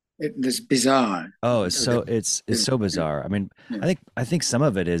 It's bizarre. Oh, it's so bizarre. I mean, yeah. I think some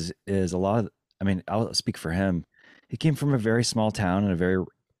of it is a lot of, I mean, I'll speak for him. He came from a very small town in a very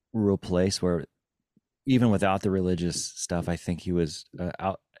rural place where even without the religious stuff, I think he was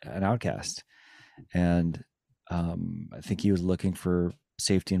an outcast. And I think he was looking for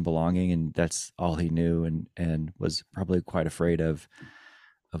safety and belonging, and that's all he knew, and was probably quite afraid of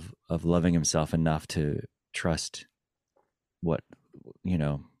loving himself enough to trust what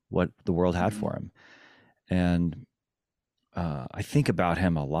the world had for him. And I think about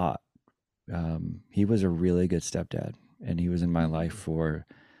him a lot. He was a really good stepdad, and he was in my life for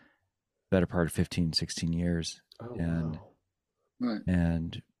better part of 15, 16 years. Oh, and wow.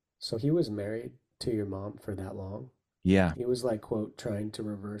 and So he was married to your mom for that long? Yeah. He was like, quote, trying to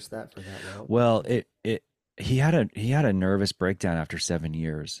reverse that for that long? Well, it he had a nervous breakdown after 7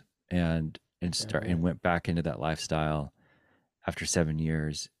 years, and went back into that lifestyle after 7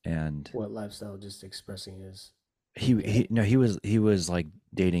 years. And What lifestyle? Just expressing his he no he was like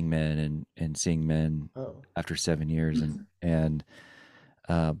dating men and seeing men oh, after 7 years, and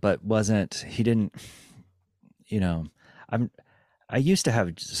but wasn't he didn't you know I'm I used to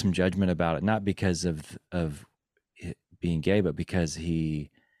have some judgment about it, not because of it being gay, but because he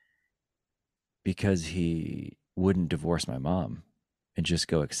wouldn't divorce my mom and just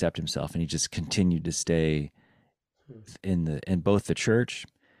go accept himself, and he just continued to stay hmm. in both the church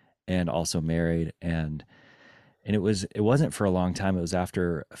and also married. And it wasn't for a long time. It was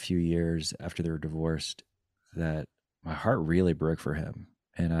after a few years after they were divorced that my heart really broke for him.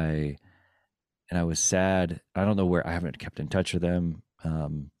 And I was sad. I don't know where. I haven't kept in touch with him.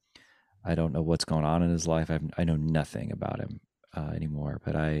 I don't know what's going on in his life. I know nothing about him anymore.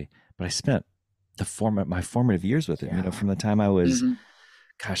 But I spent my formative years with him. Yeah. From the time I was, Mm-hmm.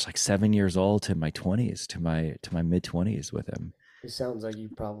 gosh, like 7 years old to my 20s, to my mid 20s with him. It sounds like you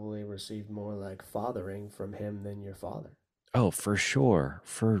probably received more like fathering from him than your father. Oh, for sure.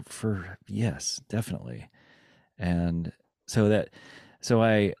 For yes, definitely. And so that so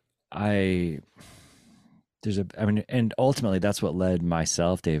I I mean, and ultimately that's what led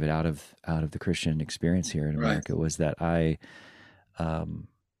myself, David, out of the Christian experience here in Right. America, was that um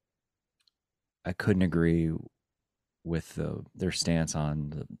I couldn't agree with their stance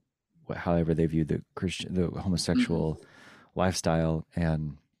on however they view the homosexual lifestyle,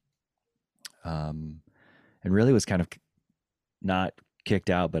 um and really was kind of not kicked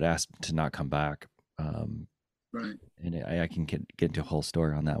out, but asked to not come back. Right. And I can get into a whole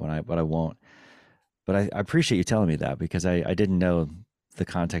story on that one, but I won't. But I appreciate you telling me that, because I didn't know the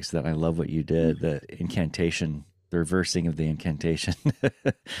context of that. I love what you did, the incantation, the reversing of the incantation.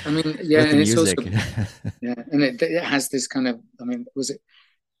 I mean, yeah, with the and it's music. also, yeah, and it has this kind of, I mean, was it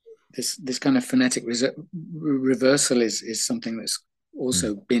this kind of phonetic reversal is something that's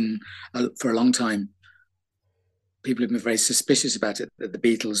also been for a long time. People have been very suspicious about it, that the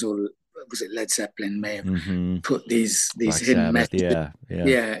Beatles or was it Led Zeppelin may have put these Black hidden Sabbath, messages,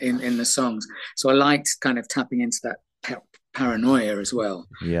 yeah, in the songs. So I liked kind of tapping into that paranoia as well.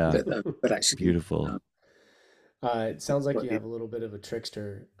 yeah. But actually, Beautiful. It sounds like you have a little bit of a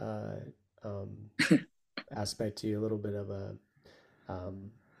trickster aspect to you, a little bit of a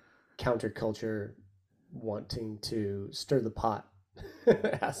counterculture, wanting to stir the pot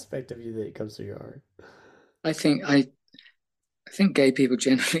aspect of you that comes through your art. I think gay people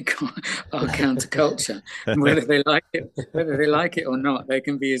generally are counterculture, whether they like it or not. They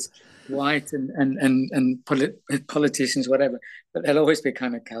can be as white and politicians, whatever, but they'll always be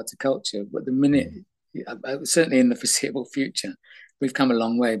kind of counterculture. But the minute, certainly in the foreseeable future, we've come a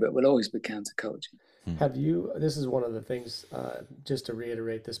long way, but we'll always be counterculture. Have you, this is one of the things, just to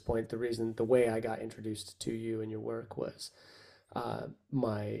reiterate this point, the way I got introduced to you and your work was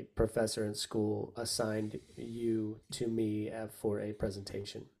my professor in school assigned you to me for a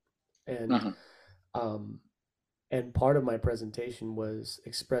presentation. And and part of my presentation was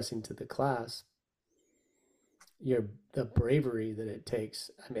expressing to the class the bravery that it takes.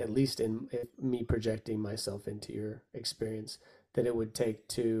 I mean, at least in me projecting myself into your experience, that it would take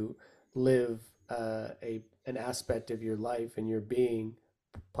to live an aspect of your life and your being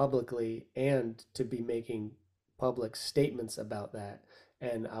publicly, and to be making public statements about that.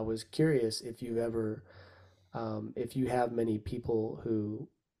 And I was curious if you ever, if you have many people who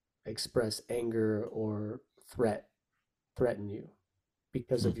express anger or threaten you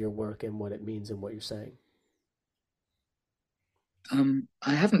because of your work and what it means and what you're saying.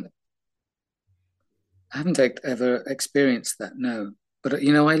 I haven't ever experienced that, no. But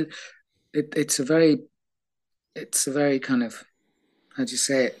it's a very kind of, how do you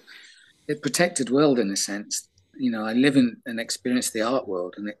say it? It protected world in a sense. I live in and experience the art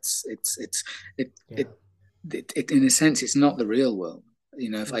world, and it in a sense, it's not the real world.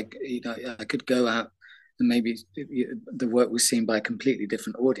 If I could go out and maybe the work was seen by a completely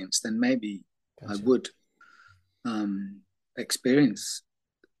different audience, then maybe I would experience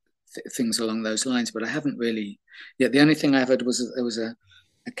things along those lines. But I haven't really yet. The only thing I've had was there was a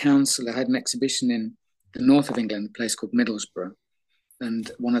council. I had an exhibition in the north of England, a place called Middlesbrough,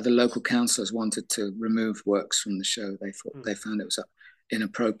 and one of the local councillors wanted to remove works from the show. They found it was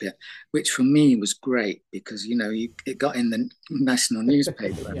inappropriate, which for me was great, because it got in the national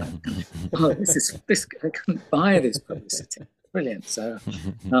newspaper. Yeah. Oh, this I couldn't buy this publicity. Brilliant. So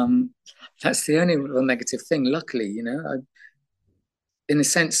that's the only real negative thing. Luckily, in a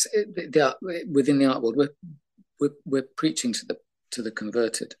sense, within the art world, we're preaching to the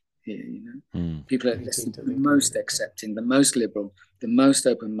converted here. You know, people are the most accepting, the most liberal, the most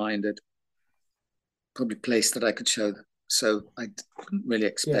open-minded, probably place that I could show them. So I couldn't really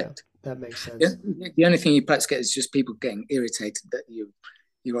expect. Yeah, that makes sense. The only thing you perhaps get is just people getting irritated that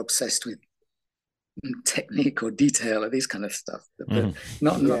you're obsessed with technique or detail or these kind of stuff. But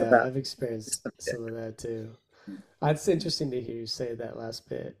not about. I've experienced some of that too. It's interesting to hear you say that last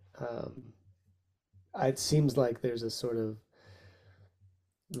bit. It seems like there's a sort of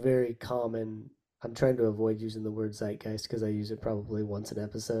very common. I'm trying to avoid using the word zeitgeist because I use it probably once an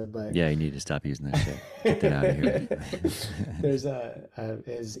episode. But yeah, you need to stop using that shit. Get that out of here. There's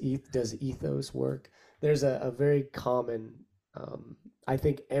does ethos work? There's a very common. I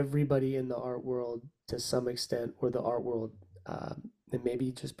think everybody in the art world, to some extent, or the art world, and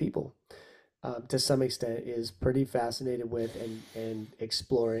maybe just people, to some extent, is pretty fascinated with and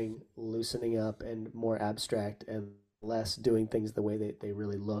exploring, loosening up, and more abstract and less doing things the way they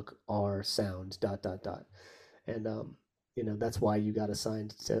really look, are, sound, ... And you know, that's why you got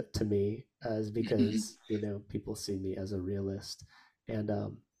assigned to me, is because you know, people see me as a realist, and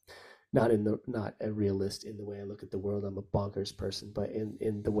not a realist in the way I look at the world. I'm a bonkers person, but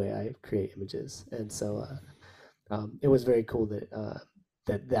in the way I create images. And so it was very cool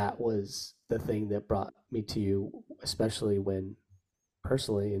that that was the thing that brought me to you, especially when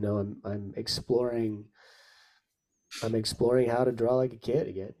personally, you know, I'm exploring how to draw like a kid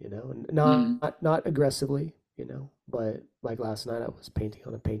again, you know, and not aggressively, you know, but like last night I was painting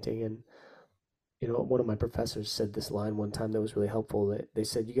on a painting, and you know, one of my professors said this line one time that was really helpful. That they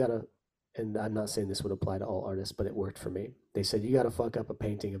said, you gotta, and I'm not saying this would apply to all artists, but it worked for me. They said, you gotta fuck up a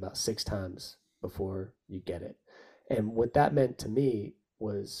painting about 6 times before you get it. And what that meant to me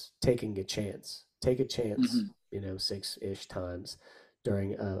was taking a chance. Take a chance, you know, 6-ish times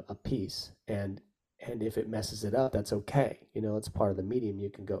during a piece. And if it messes it up, that's okay. You know, it's part of the medium. You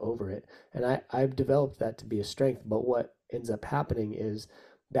can go over it. And I've developed that to be a strength. But what ends up happening is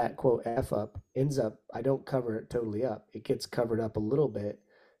that quote F up ends up, I don't cover it totally up. It gets covered up a little bit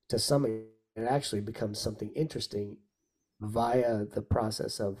to some, it actually becomes something interesting via the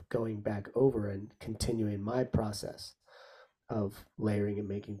process of going back over and continuing my process of layering and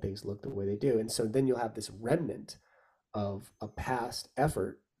making things look the way they do. And so then you'll have this remnant of a past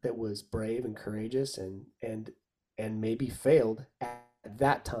effort that was brave and courageous and maybe failed at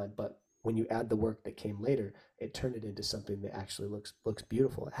that time, but when you add the work that came later, it turned it into something that actually looks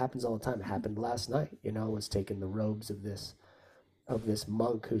beautiful. It happens all the time. It happened last night. You know, I was taking the robes of this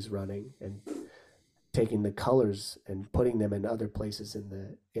monk who's running and taking the colors and putting them in other places in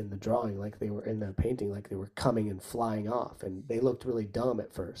the drawing, like they were in the painting, like they were coming and flying off, and they looked really dumb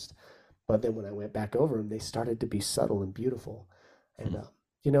at first, but then when I went back over them, they started to be subtle and beautiful. And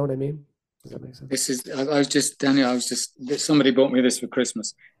you know what I mean? Does that make sense? Daniel, somebody bought me this for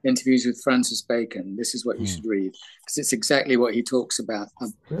Christmas, Interviews with Francis Bacon. This is what you should read, because it's exactly what he talks about.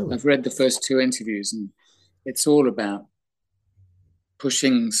 I've read the first 2 interviews, and it's all about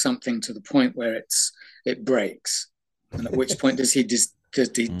pushing something to the point where it breaks, and at which point does he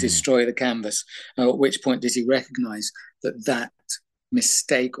destroy the canvas, and at which point does he recognize that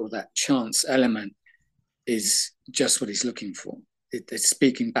mistake or that chance element is just what he's looking for. It's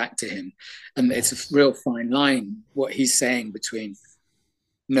speaking back to him, and it's a real fine line what he's saying between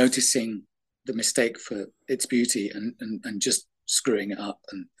noticing the mistake for its beauty and just screwing it up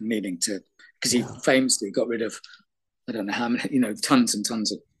and needing to, because he famously got rid of, I don't know how many, you know, tons and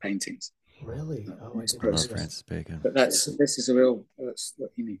tons of paintings. Really? Oh, I didn't know Francis Bacon. But that's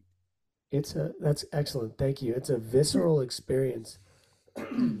what you mean. That's excellent. Thank you. It's a visceral experience.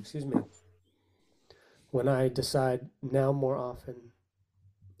 Excuse me. When I decide now more often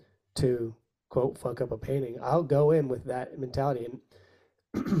to quote fuck up a painting, I'll go in with that mentality,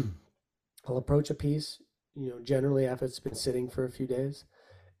 and I'll approach a piece, you know, generally after it's been sitting for a few days,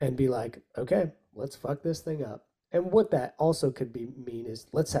 and be like, okay, let's fuck this thing up. And what that also could mean is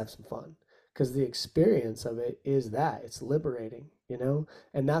let's have some fun, because the experience of it is that it's liberating, you know,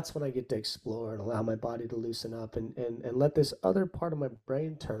 and that's when I get to explore and allow my body to loosen up and let this other part of my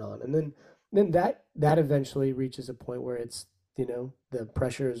brain turn on. And then that eventually reaches a point where it's, you know, the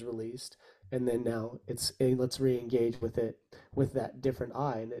pressure is released, and then now let's re-engage with it with that different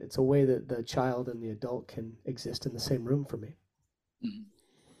eye, and it's a way that the child and the adult can exist in the same room for me.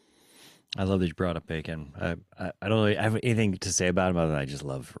 I love that you brought up Bacon. I don't really have anything to say about him other than I just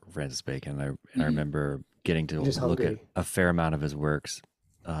love Francis Bacon. I remember getting to look at a fair amount of his works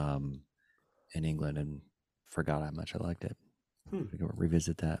in England and forgot how much I liked it.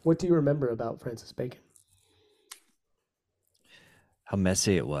 Revisit that. What do you remember about Francis Bacon? how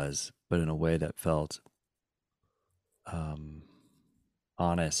messy it was, but in a way that felt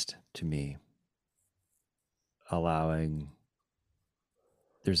honest to me, allowing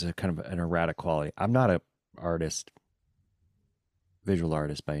there's a kind of an erratic quality. I'm not a artist, visual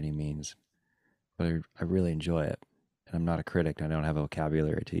artist by any means, but I really enjoy it, and I'm not a critic. I don't have a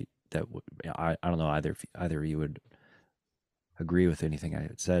vocabulary that I don't know either if either of you would agree with anything I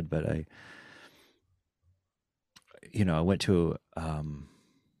had said, but I went to I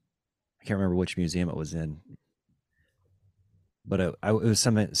can't remember which museum it was in, but it was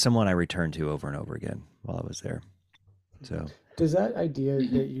someone I returned to over and over again while I was there. So does that idea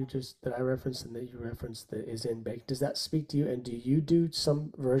that I referenced and that you referenced that is in Bake, does that speak to you? And do you do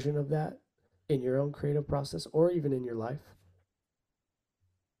some version of that in your own creative process or even in your life?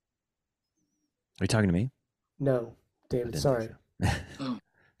 Are you talking to me? No, David. Sorry. Oh.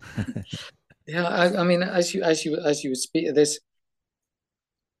 Yeah, I mean, as you would speak, this,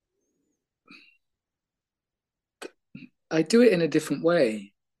 I do it in a different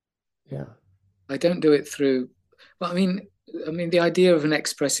way. Yeah. I don't do it through. Well, I mean, the idea of an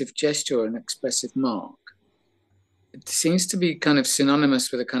expressive gesture or an expressive mark, it seems to be kind of synonymous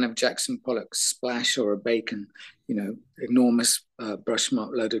with a kind of Jackson Pollock splash or a Bacon, enormous brush mark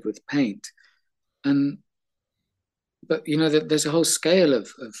loaded with paint, but there's a whole scale of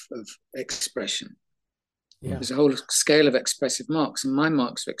expression. Yeah. There's a whole scale of expressive marks, and my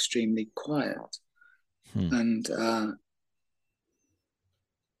marks are extremely quiet and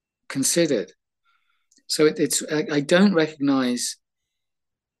considered. So I don't recognize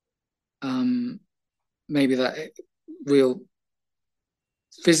maybe that real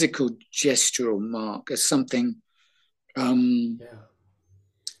physical gestural mark as something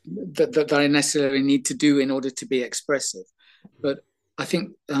that I necessarily need to do in order to be expressive. But I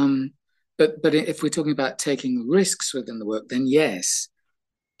think, but if we're talking about taking risks within the work, then yes.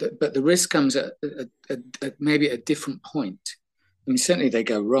 But the risk comes at maybe a different point. I mean, certainly they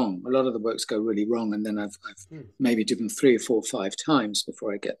go wrong. A lot of the works go really wrong, and then I've maybe do them 3 or 4 or 5 times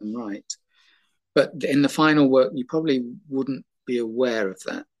before I get them right. But in the final work, you probably wouldn't be aware of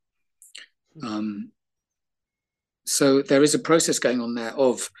that. So there is a process going on there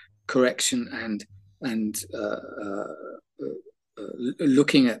of correction and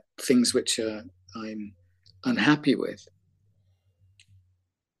looking at things which I'm unhappy with,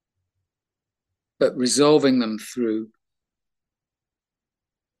 but resolving them through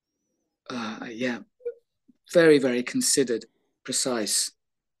very, very considered, precise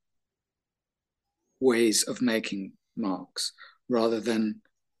ways of making marks, rather than,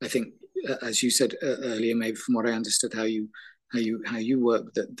 I think, as you said earlier, maybe from what I understood, how you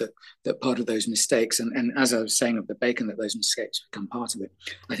work, that part of those mistakes, and as I was saying of the Bacon, that those mistakes become part of it.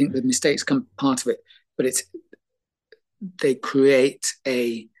 I think the mistakes become part of it, but they create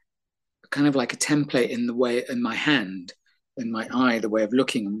a kind of like a template in my hand, in my eye, the way of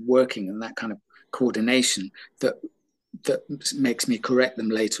looking and working, and that kind of coordination that makes me correct them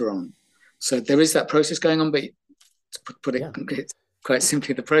later on. So there is that process going on, but to put it quite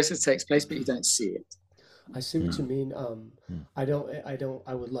simply, the process takes place, but you don't see it. I see what you mean. I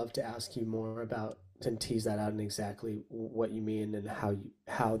would love to ask you more about and tease that out and exactly what you mean and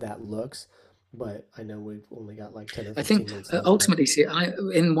how that looks. But I know we've only got like 10 or 15 minutes. I think ultimately, see,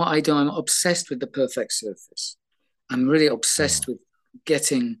 in what I do, I'm obsessed with the perfect surface. I'm really obsessed with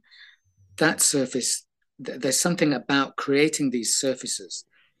getting that surface. There's something about creating these surfaces,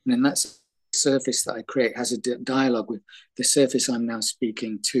 and then that surface that I create has a dialogue with the surface I'm now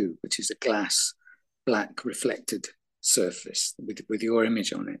speaking to, which is a glass, black, reflected surface with your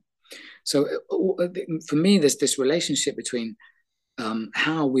image on it. So for me, there's this relationship between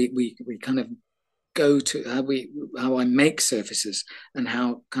how we kind of go to how I make surfaces, and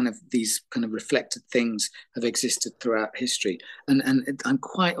how kind of these kind of reflected things have existed throughout history, and I'm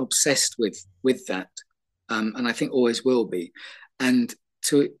quite obsessed with that, and I think always will be, and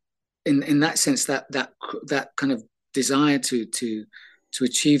in that sense, that kind of desire to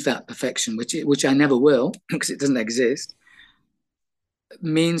achieve that perfection, which I never will because it doesn't exist,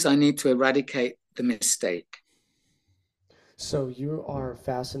 means I need to eradicate the mistake. So you are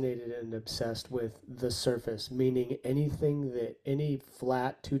fascinated and obsessed with the surface, meaning any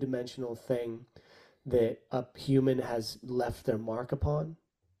flat 2-dimensional thing that a human has left their mark upon?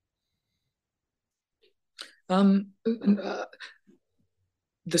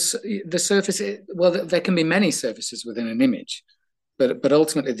 The surface, well, there can be many surfaces within an image, but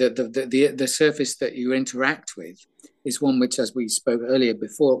ultimately the surface that you interact with is one which, as we spoke earlier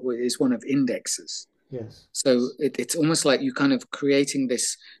before, is one of indexes. Yes. So it's almost like you kind of creating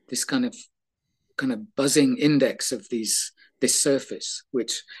this kind of buzzing index of these this surface,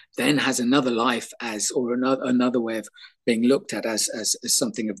 which then has another life or another way of being looked at as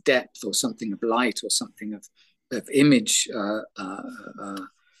something of depth or something of light or something of image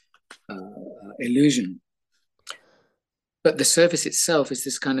illusion. But the surface itself is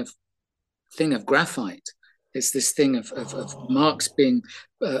this kind of thing of graphite. It's this thing of marks being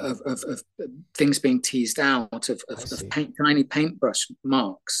of things being teased out of tiny paintbrush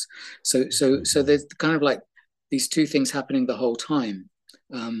marks. So there's kind of like these two things happening the whole time,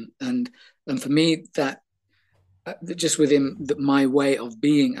 and for me that just within my way of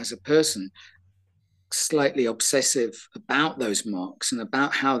being as a person, slightly obsessive about those marks and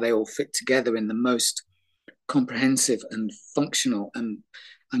about how they all fit together in the most comprehensive and functional and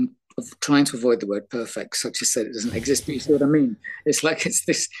trying to avoid the word perfect, such as said it doesn't exist, but you see what I mean. It's like it's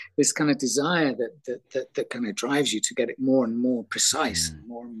this kind of desire that kind of drives you to get it more and more precise, and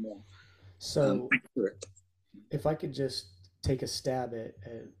more accurate. If I could just take a stab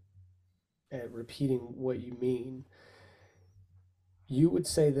at repeating what you mean, you would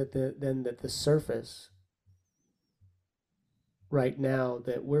say that the surface right now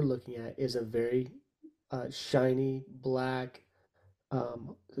that we're looking at is a very shiny black,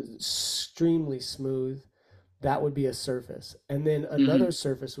 extremely smooth. That would be a surface, and then another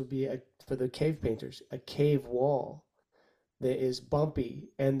surface would be for the cave painters, a cave wall that is bumpy,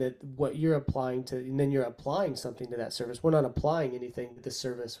 and that what you're applying to, and then you're applying something to that surface. We're not applying anything to the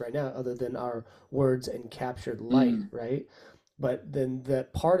surface right now other than our words and captured light, right? But then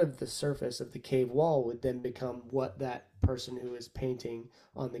that part of the surface of the cave wall would then become what that person who is painting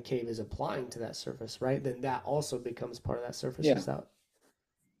on the cave is applying to that surface, right? Then that also becomes part of that surface. Yeah. Is that?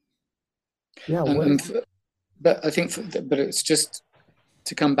 Yeah. But I think, but it's just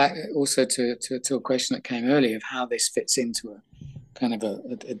to come back also to a question that came earlier of how this fits into a kind of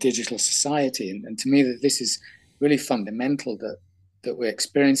a digital society. And to me, that this is really fundamental, that we're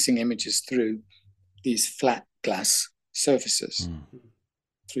experiencing images through these flat glass surfaces,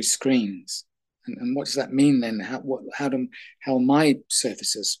 through screens. And what does that mean then? How are my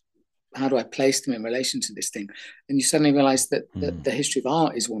surfaces, how do I place them in relation to this thing? And you suddenly realize that the history of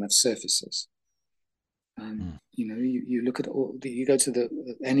art is one of surfaces. You know, you look at you go to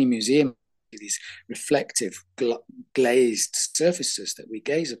any museum, these reflective glazed surfaces that we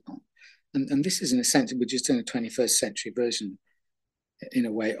gaze upon, and this is in a sense we're just in a 21st century version, in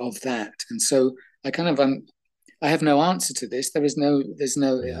a way, of that. And so I kind of I have no answer to this. There's no.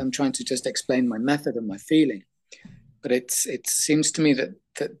 I'm trying to just explain my method and my feeling, but it seems to me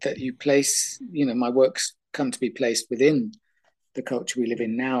that you place, you know, my works come to be placed within the culture we live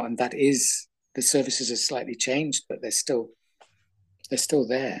in now, and that is. The surfaces have slightly changed, but they're still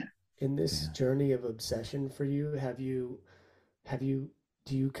there. In this journey of obsession for you,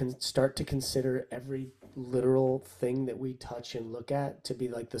 do you start to consider every literal thing that we touch and look at to be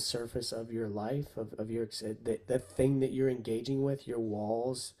like the surface of your life, of your that thing that you're engaging with, your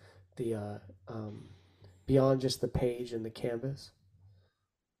walls, the beyond just the page and the canvas?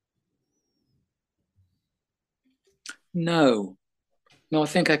 No, I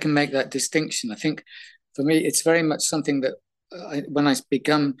think I can make that distinction. I think for me, it's very much something that when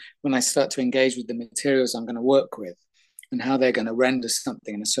I start to engage with the materials I'm going to work with and how they're going to render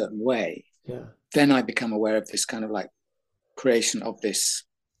something in a certain way, then I become aware of this kind of like creation of this,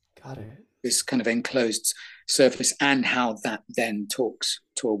 this kind of enclosed surface, and how that then talks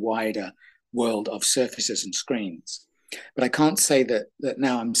to a wider world of surfaces and screens. But I can't say that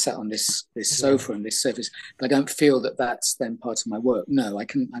now I'm sat on this sofa and this surface, but I don't feel that that's then part of my work. No, I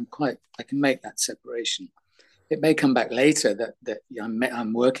can make that separation. It may come back later that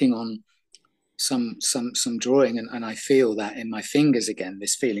I'm working on some drawing and I feel that in my fingers again,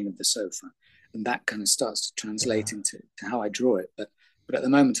 this feeling of the sofa, and that kind of starts to translate into how I draw it. But at the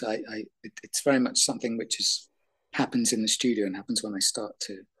moment, it's very much something which happens in the studio and happens when I start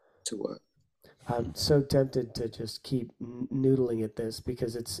to work. I'm so tempted to just keep noodling at this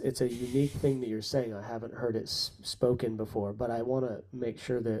because it's a unique thing that you're saying. I haven't heard it spoken before, but I want to make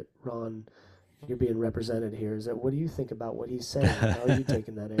sure that, Ron, you're being represented here. Is that, what do you think about what he's saying? How are you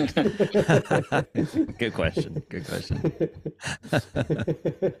taking that in? Good question.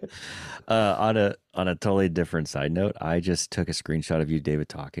 On a totally different side note, I just took a screenshot of you, David,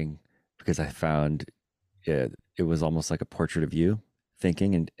 talking because I found it was almost like a portrait of you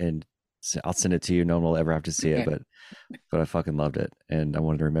thinking, and I'll send it to you. No one will ever have to see it, but I fucking loved it, and I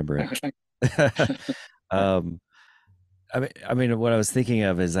wanted to remember it. I mean, what I was thinking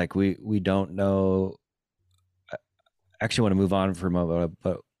of is like we don't know. I actually want to move on for a moment,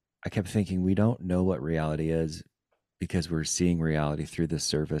 but I kept thinking we don't know what reality is because we're seeing reality through this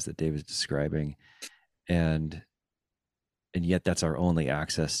surface that David's describing, and and yet that's our only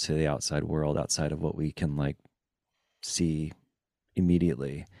access to the outside world, outside of what we can like see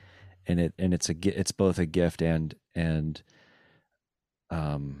immediately. And it's both a gift and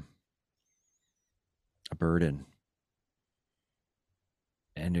a burden,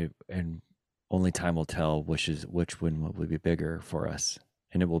 and only time will tell which one will be bigger for us,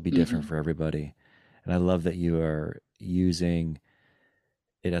 and it will be different for everybody. And I love that you are using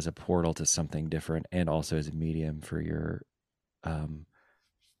it as a portal to something different, and also as a medium for your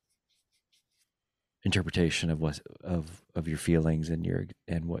interpretation of what of your feelings and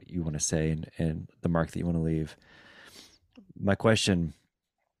what you want to say, and the mark that you want to leave. My question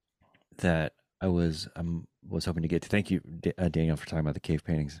that I was hoping to get to, thank you, Daniel, for talking about the cave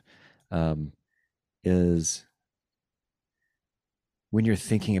paintings, is when you're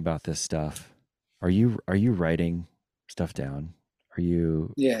thinking about this stuff, are you writing stuff down? Are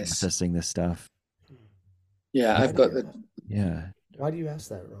you processing this stuff? Yeah, I've got the. Yeah. Why do you ask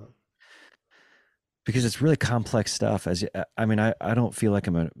that, Ron? Because it's really complex stuff. I mean, I don't feel like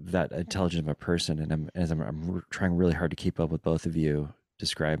I'm that intelligent of a person, and I'm trying really hard to keep up with both of you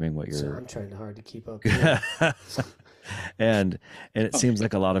describing what you're. So I'm trying hard to keep up. and it seems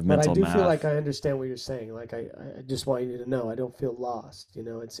like a lot of mental math. But I do feel like I understand what you're saying. Like I just want you to know I don't feel lost. You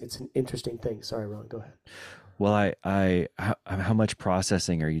know, it's an interesting thing. Sorry, Ron, go ahead. Well, how much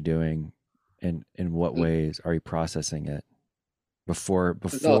processing are you doing, and in what ways are you processing it before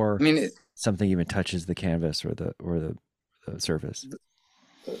I mean, something even touches the canvas or the surface?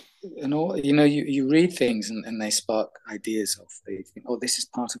 And all, you know, you read things and they spark ideas of, you think, oh, this is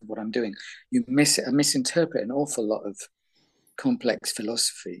part of what I'm doing. You misinterpret an awful lot of complex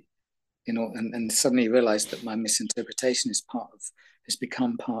philosophy, you know, and suddenly you realize that my misinterpretation has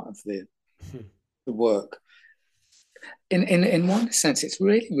become part of the work. In one sense, it's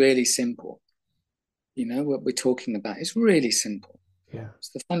really, really simple. You know, what we're talking about is really simple. Yeah. It's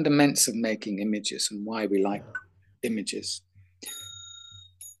the fundamentals of making images and why we like images.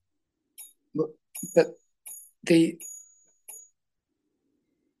 But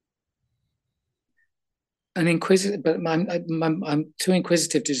I'm too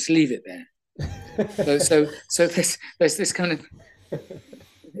inquisitive to just leave it there. so there's this kind of,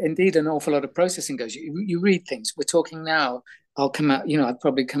 indeed, an awful lot of processing goes. You read things. We're talking now. I'll come out. You know, I'd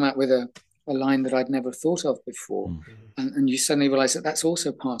probably come out with a line that I'd never thought of before, and you suddenly realize that that's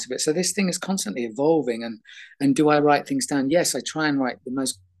also part of it. So this thing is constantly evolving. And do I write things down? Yes, I try and write the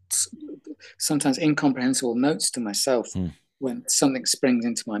most sometimes incomprehensible notes to myself when something springs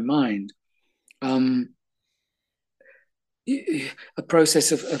into my mind. A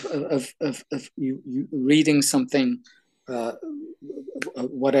process of you reading something,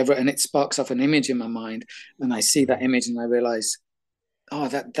 whatever, and it sparks off an image in my mind, and I see that image and I realize, oh,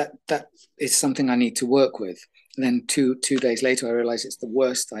 that is something I need to work with. And then two days later, I realize it's the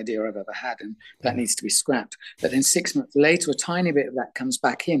worst idea I've ever had, and that needs to be scrapped. But then 6 months later, a tiny bit of that comes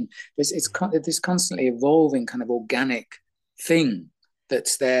back in. It's this constantly evolving kind of organic thing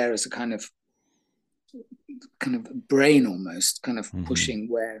that's there as a kind of brain, almost kind of pushing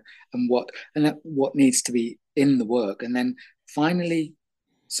where and what needs to be in the work. And then finally,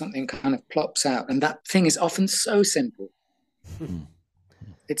 something kind of plops out, and that thing is often so simple.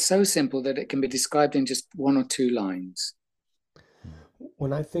 It's so simple that it can be described in just 1 or 2 lines.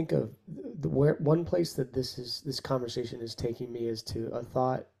 When I think of one place that this conversation is taking me is to a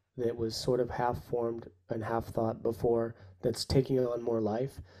thought that was sort of half formed and half thought before, that's taking on more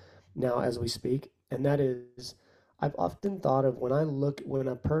life now as we speak. And that is, I've often thought of when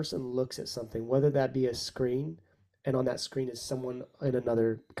a person looks at something, whether that be a screen, and on that screen is someone in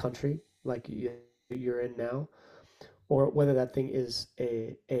another country like you're in now, or whether that thing is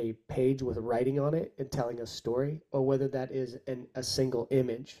a page with writing on it and telling a story, or whether that is a single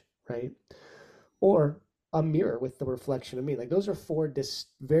image, right? Or a mirror with the reflection of me. Like, those are 4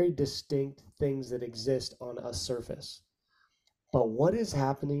 very distinct things that exist on a surface. But what is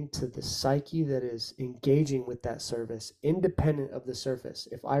happening to the psyche that is engaging with that surface, independent of the surface?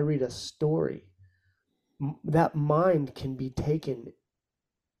 If I read a story, that mind can be taken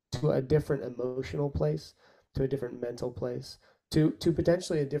to a different emotional place, to a different mental place, to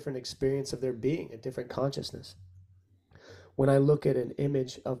potentially a different experience of their being, a different consciousness. When I look at an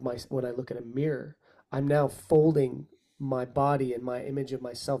image when I look at a mirror, I'm now folding my body and my image of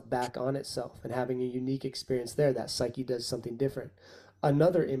myself back on itself and having a unique experience there. That psyche does something different.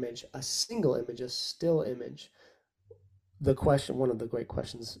 Another image, a single image, a still image. One of the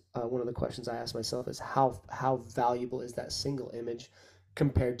questions I ask myself is how valuable is that single image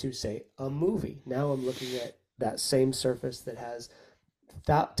compared to, say, a movie? Now I'm looking at that same surface that has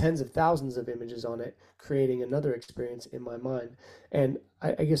tens of thousands of images on it, creating another experience in my mind. And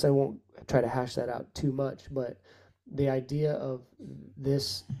I guess I won't try to hash that out too much, but the idea of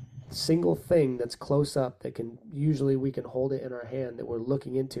this single thing that's close up that can usually we can hold it in our hand that we're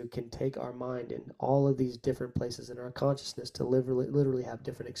looking into can take our mind in all of these different places in our consciousness to literally have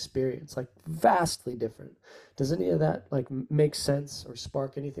different experience, like vastly different. Does any of that like make sense or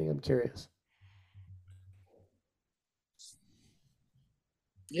spark anything? I'm curious.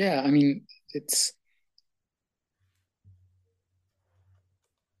 Yeah, I mean, it's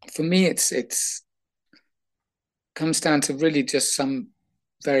for me, it's comes down to really just some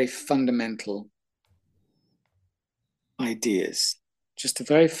very fundamental ideas, just a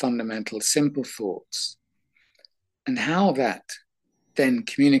very fundamental, simple thoughts, and how that then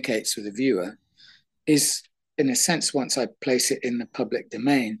communicates with the viewer is, in a sense, once I place it in the public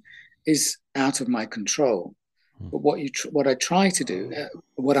domain, is out of my control. But what I try to do,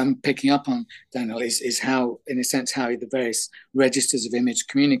 what I'm picking up on, Daniel, is how, in a sense, how the various registers of image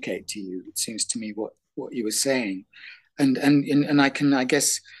communicate to you. It seems to me what you were saying, and I can, I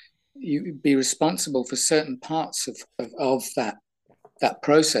guess, you be responsible for certain parts of that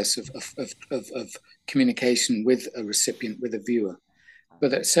process of communication with a recipient, with a viewer.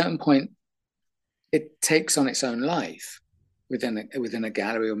 But at a certain point, it takes on its own life within a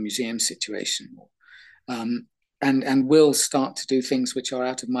gallery or museum situation. And will start to do things which are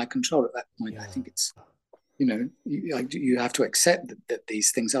out of my control at that point. Yeah. I think it's, you have to accept that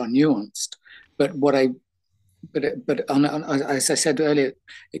these things are nuanced. But as I said earlier,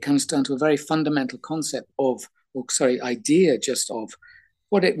 it comes down to a very fundamental concept idea just of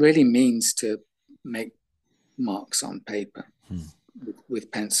what it really means to make marks on paper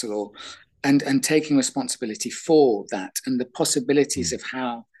with pencil, and taking responsibility for that and the possibilities of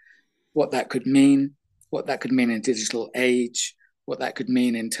what that could mean. What that could mean in a digital age, what that could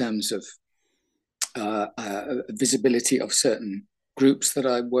mean in terms of visibility of certain groups that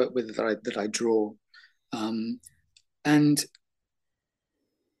I work with, that I draw. And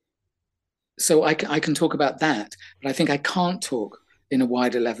so I can talk about that, but I think I can't talk in a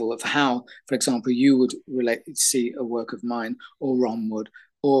wider level of how, for example, you would see a work of mine, or Ron would,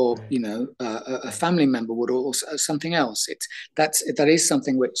 or a family member would, or something else. That is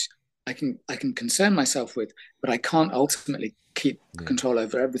something which I can concern myself with, but I can't ultimately keep control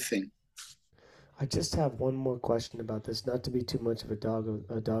over everything. I just have one more question about this, not to be too much of a dog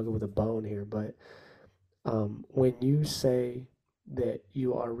with a bone here, but when you say that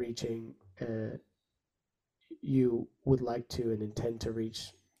you are reaching, you would like to and intend to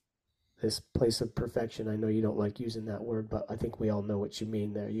reach this place of perfection. I know you don't like using that word, but I think we all know what you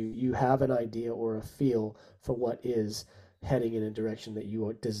mean there. You have an idea or a feel for what is heading in a direction that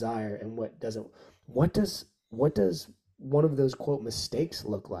you desire and what doesn't. What does one of those quote mistakes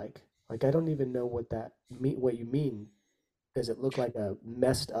look like? Like, I don't even know what you mean. Does it look like a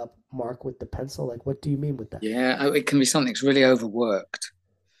messed up mark with the pencil? Like, what do you mean with that? Yeah, it can be something that's really overworked.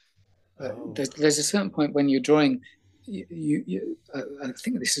 There's a certain point when you're drawing. I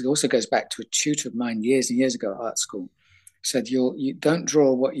think this also goes back to a tutor of mine years and years ago at art school. Said you don't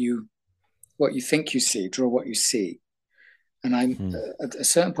draw what you think you see. Draw what you see. And at a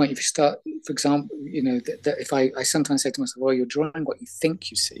certain point, if you start, for example, if I sometimes say to myself, well, you're drawing what you think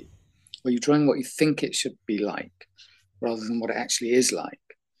you see, or you're drawing what you think it should be like, rather than what it actually is like.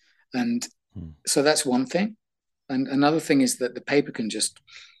 And so that's one thing. And another thing is that the paper can just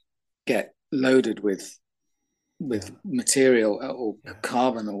get loaded with material or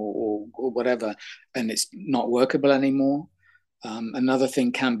carbon or whatever, and it's not workable anymore. Another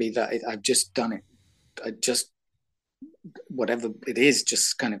thing can be that I've just done it. Whatever it is,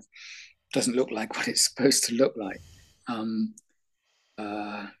 just kind of doesn't look like what it's supposed to look like.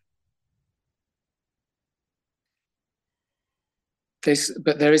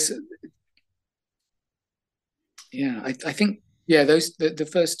 There is, I think, those the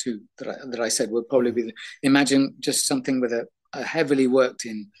first two that I said would probably be imagine just something with a heavily worked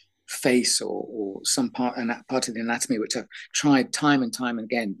in face or some part of the anatomy which I've tried time and time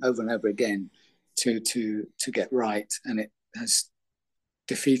again, over and over again, to get right, and it has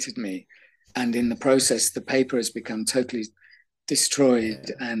defeated me, and in the process the paper has become totally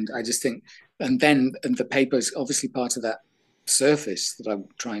destroyed. And I just think, and the paper is obviously part of that surface that I'm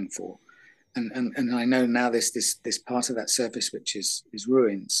trying for, and I know now this part of that surface which is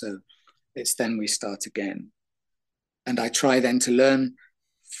ruined, so it's then we start again, and I try then to learn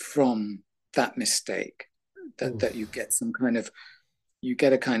from that mistake, that you get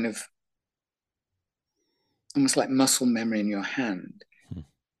a kind of almost like muscle memory in your hand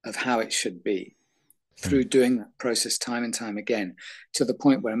of how it should be. through doing that process time and time again, to the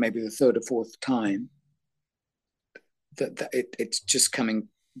point where maybe the third or fourth time that it's just coming,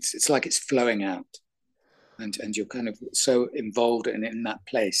 it's like it's flowing out, and you're kind of so involved in that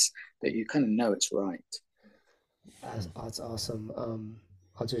place that you kind of know it's right. That's awesome.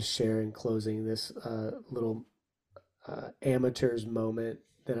 I'll just share in closing this little amateur's moment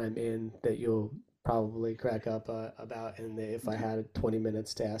that I'm in that you'll probably crack up about. And if I had 20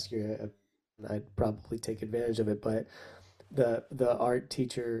 minutes to ask you, I'd probably take advantage of it. But the art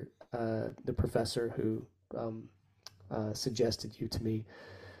teacher, the professor who suggested you to me,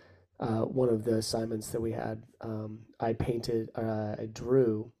 one of the assignments that we had, I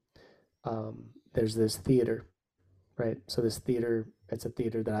drew. There's this theater, right? So this theater, it's a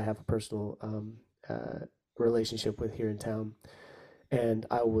theater that I have a personal relationship with here in town, and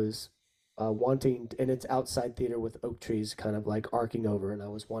I was wanting, and it's outside theater with oak trees kind of like arcing over, and I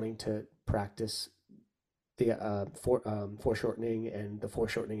was wanting to practice the foreshortening and the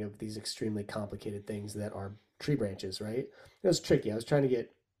foreshortening of these extremely complicated things that are tree branches, right? It was tricky. I was trying to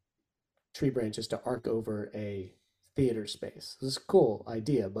get tree branches to arc over a theater space. It was a cool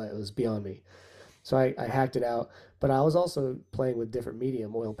idea, but it was beyond me. So I hacked it out, but I was also playing with different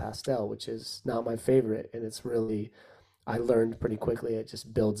medium, oil pastel, which is not my favorite. And it's really, I learned pretty quickly. It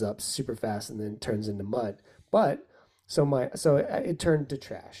just builds up super fast and then turns into mud. But so it turned to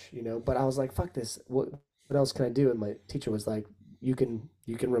trash, but I was like, fuck this. What else can I do? And my teacher was like, you can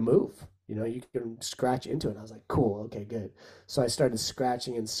remove, you can scratch into it. And I was like, cool. Okay, good. So I started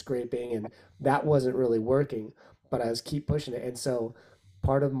scratching and scraping, and that wasn't really working, but I was keep pushing it. And so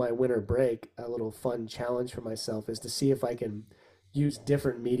part of my winter break, a little fun challenge for myself, is to see if I can use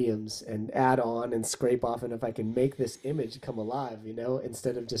different mediums and add on and scrape off, and if I can make this image come alive,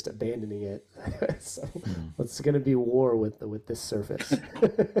 instead of just abandoning it. So it's going to be war with this surface.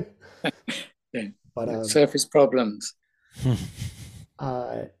 Yeah. But surface problems.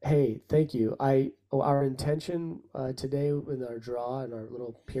 Hey, thank you. Our intention today in our draw and our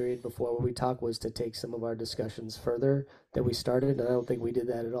little period before we talk was to take some of our discussions further that we started, and I don't think we did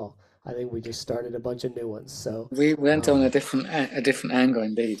that at all. I think we just started a bunch of new ones. So we went on a different angle,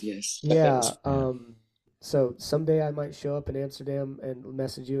 indeed. Yes. Yeah. So someday I might show up in Amsterdam and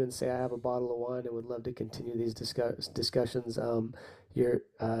message you and say I have a bottle of wine and would love to continue these discussions. You're,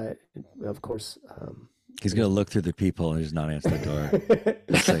 of course. He's gonna look through the people and just not answer the door.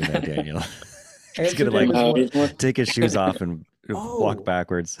 Just so you know, Daniel. He's gonna take his shoes off and walk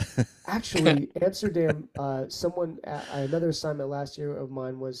backwards. Actually, Amsterdam. Another assignment last year of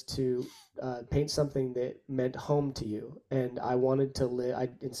mine was to paint something that meant home to you, and I wanted to live.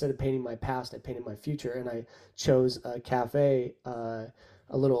 Instead of painting my past, I painted my future, and I chose a cafe,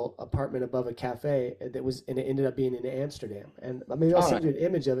 a little apartment above a cafe and it ended up being in Amsterdam. And maybe I'll send you an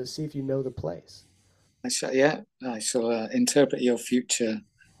image of it, see if you know the place. I shall interpret your future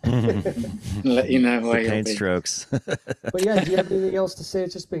and let you know where you'll paint be. Strokes. But yeah, do you have anything else to say?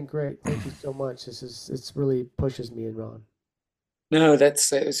 It's just been great. Thank you so much. It's really pushes me and Ron. No,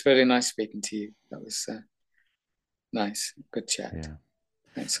 it was very nice speaking to you. That was nice, good chat. Yeah.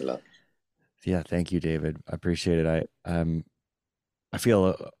 Thanks a lot. Yeah, thank you, David. I appreciate it. I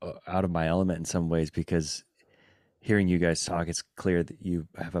feel out of my element in some ways because hearing you guys talk, it's clear that you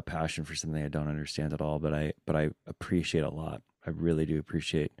have a passion for something I don't understand at all, but I appreciate a lot. I really do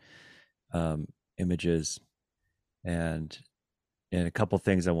appreciate images, and a couple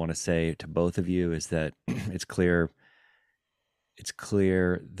things I want to say to both of you is that it's clear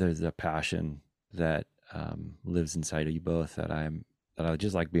there's a passion that lives inside of you both that I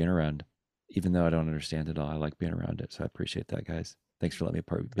just like being around, even though I don't understand it all. I like being around it, so I appreciate that, guys. Thanks for letting me be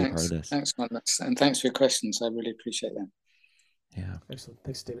part of this. Thanks, man. And thanks for your questions. I really appreciate them. Yeah. Excellent.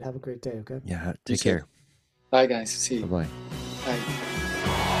 Thanks, David. Have a great day, okay? Yeah, take care. Bye, guys. See you. Bye-bye. Bye.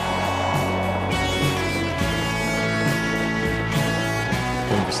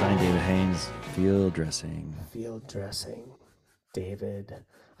 Going for sign, David Haynes, field dressing. Field dressing, David.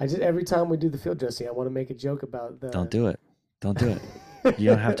 Every time we do the field dressing, I want to make a joke about the... Don't do it. Don't do it.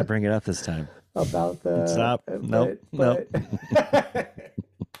 You don't have to bring it up this time. About the... Stop. Nope. Not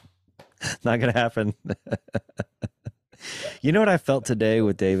going to happen. You know what I felt today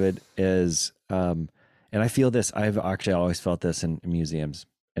with David is, and I feel this, I've actually always felt this in museums,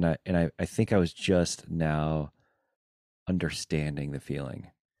 and I think I was just now understanding the feeling,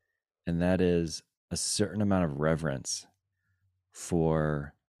 and that is a certain amount of reverence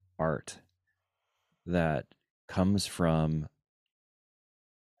for art that comes from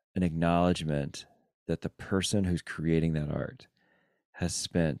an acknowledgement that the person who's creating that art has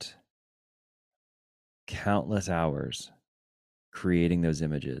spent countless hours creating those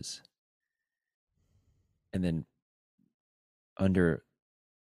images then under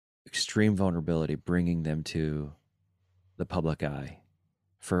extreme vulnerability, bringing them to the public eye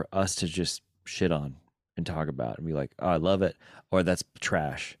for us to just shit on and talk about and be like, oh, I love it, or that's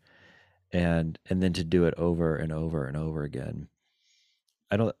trash. And then to do it over and over and over again.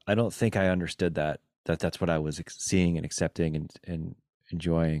 I don't think I understood that's what I was seeing and accepting and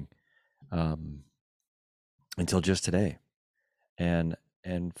enjoying until just today. And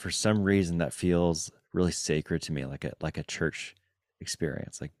for some reason that feels really sacred to me, like a church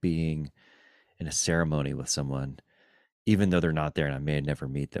experience, like being in a ceremony with someone, even though they're not there and I may never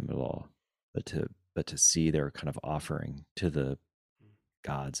meet them at all, but to see their kind of offering to the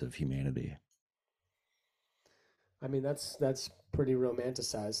gods of humanity. I mean, that's pretty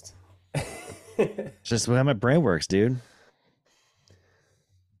romanticized. It's just how my brain works, dude.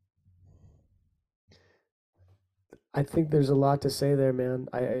 I think there's a lot to say there, man.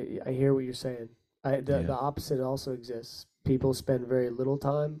 I hear what you're saying. The opposite also exists. People spend very little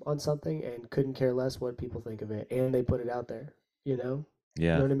time on something and couldn't care less what people think of it, and they put it out there. You know?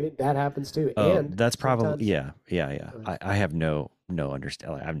 Yeah. You know what I mean? That happens too. Oh, and that's probably sometimes- yeah. I have no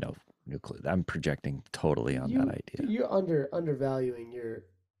understanding. I have no clue. I'm projecting totally on that idea. You're undervaluing your.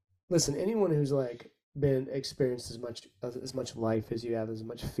 Listen, anyone who's like been experienced as much life as you have, as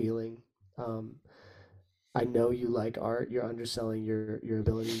much feeling. I know you like art. You're underselling your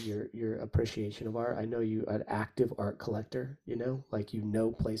ability, your appreciation of art. I know you an active art collector. You know, like you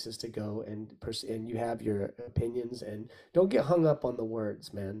know places to go and you have your opinions. And don't get hung up on the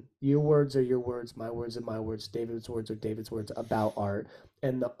words, man. Your words are your words. My words are my words. David's words are David's words about art.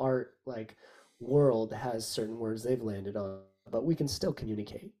 And the art like world has certain words they've landed on, but we can still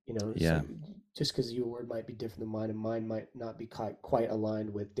communicate. You know, Yeah. So just because your word might be different than mine, and mine might not be quite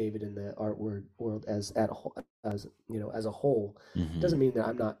aligned with David in the art world as you know as a whole, doesn't mean that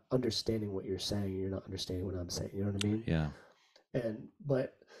I'm not understanding what you're saying. You're not understanding what I'm saying. You know what I mean? Yeah.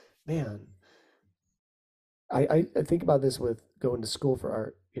 But man, I think about this with going to school for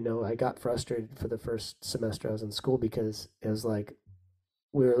art. You know, I got frustrated for the first semester I was in school because it was like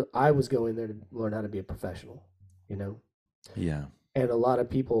I was going there to learn how to be a professional. You know? Yeah. And a lot of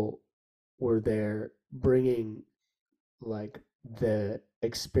people were there bringing like the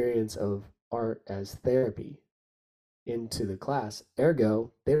experience of art as therapy into the class.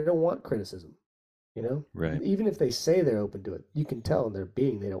 Ergo, they don't want criticism, you know? Right. Even if they say they're open to it, you can tell in their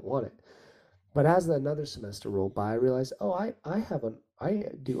being they don't want it. But as another semester rolled by, I realized, oh, I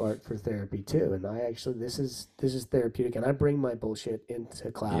do art for therapy too, and I actually this is therapeutic, and I bring my bullshit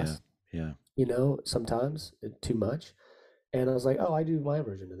into class. Yeah. You know, sometimes too much. And I was like, oh, I do my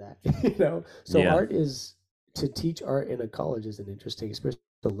version of that, you know? So Yeah. art is, to teach art in a college is an interesting experience.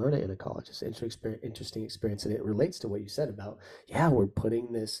 To learn it in a college is an interesting experience. And it relates to what you said about, we're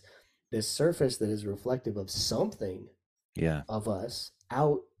putting this surface that is reflective of something of us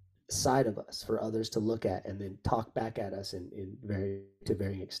outside of us for others to look at and then talk back at us to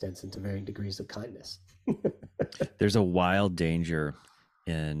varying extents and to varying degrees of kindness. There's a wild danger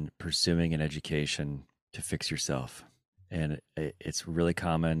in pursuing an education to fix yourself. And it's really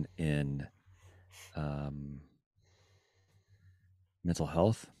common in mental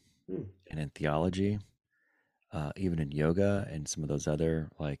health and in theology, even in yoga and some of those other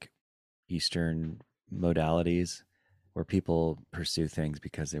like Eastern modalities where people pursue things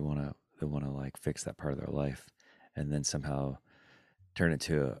because they want to like fix that part of their life and then somehow turn it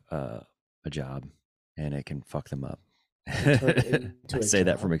to a job, and it can fuck them up. I say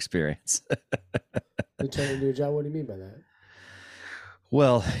that from experience. You turn it into a job? What do you mean by that?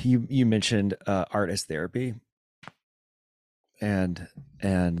 Well, you mentioned art as therapy, and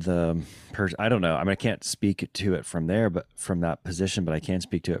the I don't know. I mean, I can't speak to it from there, but from that position, but I can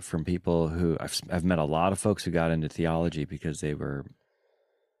speak to it from people who I've met a lot of folks who got into theology because they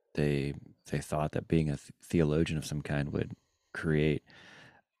thought that being a theologian of some kind would create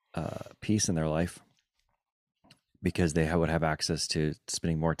peace in their life, because they would have access to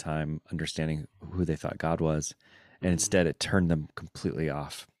spending more time understanding who they thought God was. And instead it turned them completely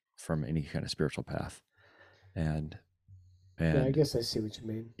off from any kind of spiritual path. And I guess I see what you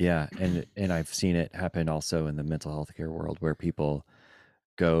mean. Yeah. And I've seen it happen also in the mental health care world, where people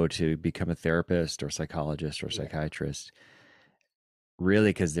go to become a therapist or psychologist or psychiatrist, really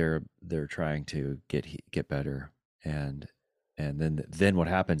because they're trying to get better. And then what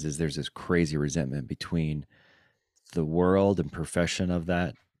happens is there's this crazy resentment between the world and profession of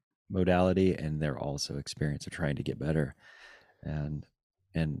that modality and their also experience of trying to get better. And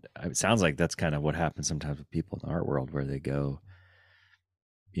it sounds like that's kind of what happens sometimes with people in the art world, where they go,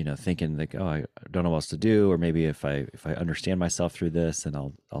 you know, thinking like, oh, I don't know what else to do, or maybe if I understand myself through this, then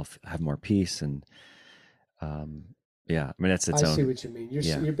I'll have more peace. And Yeah, I mean, that's its I own. see what you mean.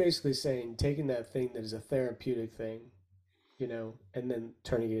 Yeah, You're basically saying taking that thing that is a therapeutic thing, and then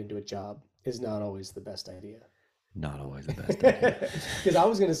turning it into a job is not always the best idea. not always the best idea. Because I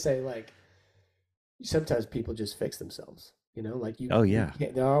was gonna say, like, sometimes people just fix themselves. Like Oh you yeah,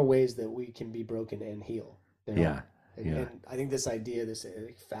 can't. There are ways that we can be broken and heal. There yeah, are, yeah, and I think this idea, this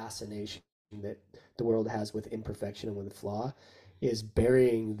fascination that the world has with imperfection and with flaw, is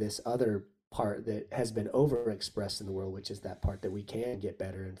burying this other part that has been overexpressed in the world, which is that part that we can get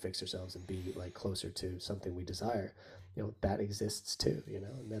better and fix ourselves and be like closer to something we desire. That exists too.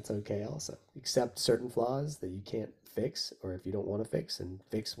 And that's okay also. Accept certain flaws that you can't fix, or if you don't want to fix, and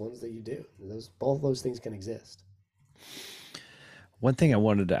fix ones that you do. Both those things can exist. One thing I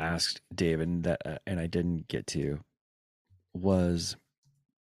wanted to ask David that, and I didn't get to, was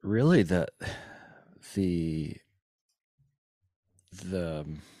really the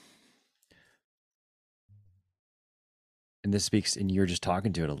and this speaks, and you're just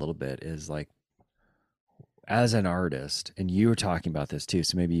talking to it a little bit, is like, as an artist, and you were talking about this too,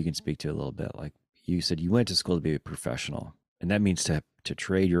 so maybe you can speak to it a little bit. Like you said, you went to school to be a professional, and that means to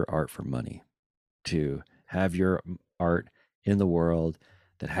trade your art for money, to have your art in the world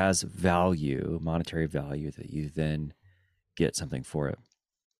that has value, monetary value, that you then get something for it.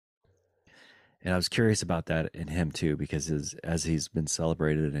 And I was curious about that in him too, because as he's been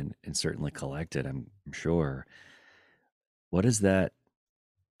celebrated and certainly collected, I'm sure. What is that?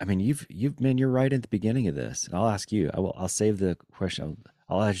 I mean, you're right at the beginning of this. I'll ask you. I'll save the question.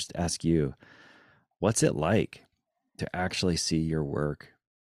 I'll just ask you, what's it like to actually see your work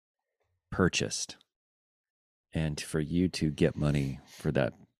purchased, and for you to get money for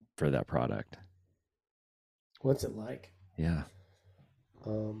that product? What's it like? Yeah.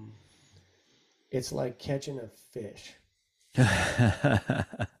 It's like catching a fish.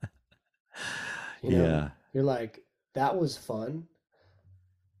 Yeah. You're like, that was fun.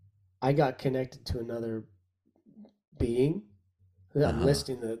 I got connected to another being. I'm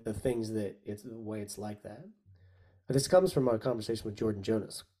listing the things that it's the way it's like that. But this comes from our conversation with Jordan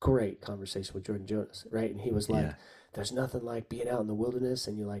Jonas. Great conversation with Jordan Jonas, right? And he was like, there's nothing like being out in the wilderness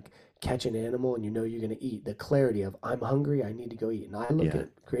and you like catch an animal and you're going to eat. The clarity of, I'm hungry, I need to go eat. And I look at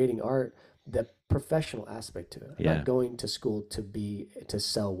creating art, the professional aspect to it. I'm not going to school to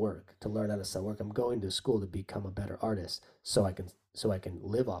sell work, to learn how to sell work. I'm going to school to become a better artist so I can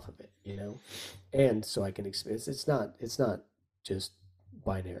live off of it, and so I can experience. It's not just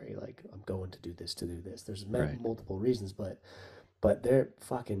binary, like I'm going to do this. There's multiple reasons, but they're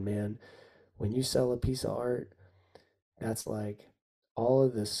fucking, man, when you sell a piece of art, that's like all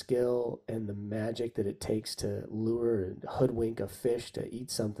of the skill and the magic that it takes to lure and hoodwink a fish to eat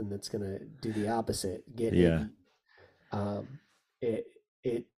something that's gonna do the opposite,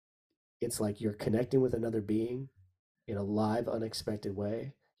 it's like you're connecting with another being in a live, unexpected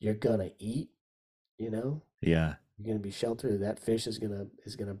way. You're gonna eat, you're gonna be sheltered. That fish is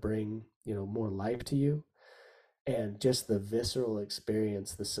gonna bring more life to you, and just the visceral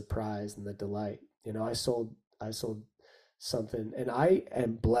experience, the surprise and the delight. I sold something, and I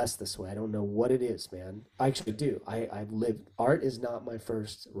am blessed this way. I don't know what it is, man. I actually do. I've lived. Art is not my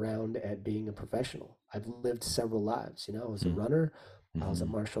first round at being a professional. I've lived several lives. I was a runner. I was a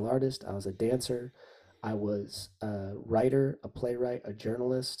martial artist. I was a dancer. I was a writer, a playwright, a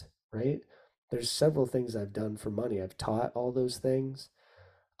journalist, right? There's several things I've done for money. I've taught all those things.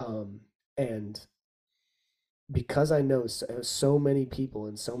 And because I know so many people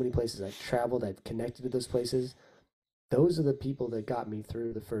in so many places, I've traveled, I've connected to those places. Those are the people that got me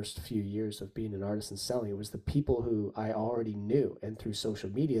through the first few years of being an artist and selling. It was the people who I already knew. And through social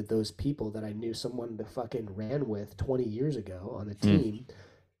media, those people that I knew, someone that fucking ran with 20 years ago on a team,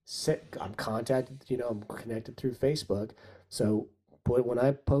 I'm contacted, I'm connected through Facebook. So when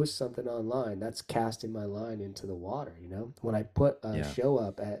I post something online, that's casting my line into the water. When I put a show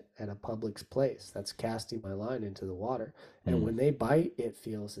up at a public place, that's casting my line into the water. And when they bite, it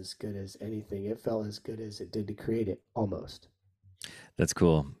feels as good as anything. It felt as good as it did to create it, almost. That's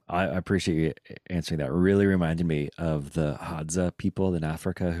cool. I appreciate you answering that. It really reminded me of the Hadza people in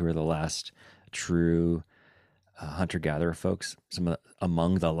Africa, who are the last true hunter-gatherer folks,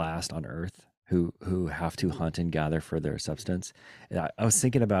 among the last on Earth, who have to hunt and gather for their substance. And I was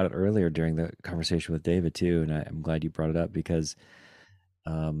thinking about it earlier during the conversation with David too, and I'm glad you brought it up, because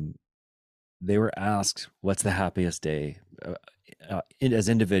they were asked, what's the happiest day? As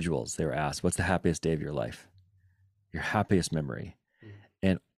individuals, they were asked, what's the happiest day of your life? Your happiest memory?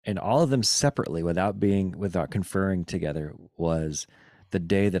 And all of them separately, without conferring together, was the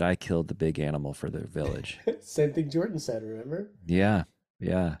day that I killed the big animal for the village. Same thing Jordan said, remember? Yeah.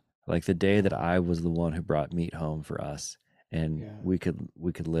 Like the day that I was the one who brought meat home for us, and Yeah. we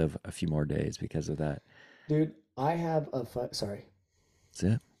could live a few more days because of that. Dude, I have sorry. That's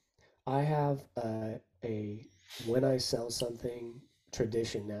it. I have a when I sell something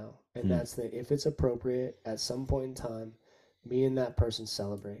tradition now, and Hmm. that's that if it's appropriate at some point in time, me and that person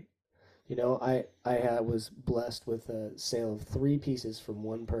celebrate. You know, was blessed with a sale of three pieces from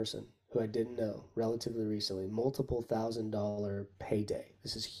one person who I didn't know relatively recently, multiple $1,000 payday.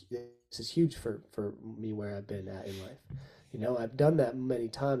 This is huge for me where I've been at in life. You know, I've done that many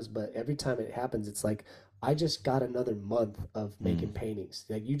times, but every time it happens, it's like I just got another month of Hmm. making paintings.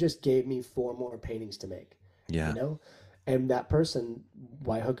 Like you just gave me four more paintings to make. You Yeah. know, and that person,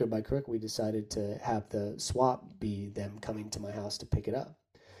 by hook or by crook, we decided to have the swap be them coming to my house to pick it up.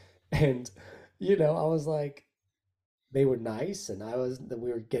 And you know, I was like, they were nice, and we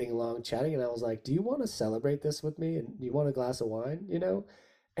were getting along, chatting, and I was like, "Do you want to celebrate this with me? And do you want a glass of wine?" You know,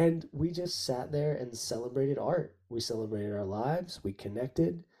 and we just sat there and celebrated art. We celebrated our lives. We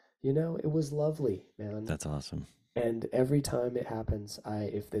connected. You know, it was lovely, man. That's awesome. And every time it happens,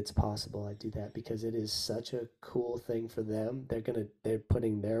 if it's possible, I do that because it is such a cool thing for them. They're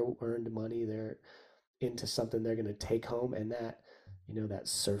putting their earned money there into something they're gonna take home, and that, you know, that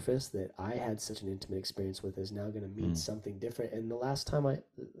surface that I had such an intimate experience with is now gonna mean Hmm. something different. And the last time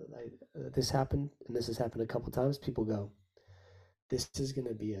this happened, and this has happened a couple times, people go, "This is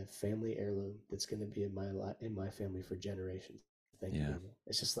gonna be a family heirloom that's gonna be in my family for generations." Thank you, Yeah. Daniel.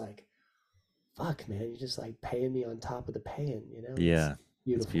 It's just like, fuck, man, you're just like paying me on top of the paying, you know? It's Yeah. It's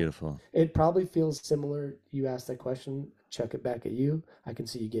beautiful. beautiful. It probably feels similar. You asked that question, chuck it back at you. I can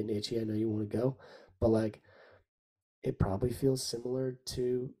see you getting itchy. I know you want to go, but like, it probably feels similar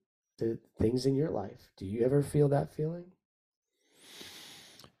to the things in your life. Do you ever feel that feeling?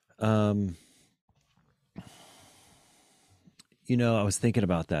 Um, I was thinking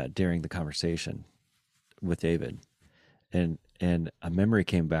about that during the conversation with David, and a memory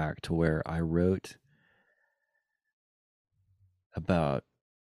came back to where I wrote about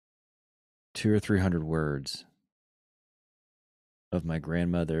 200 or 300 words of my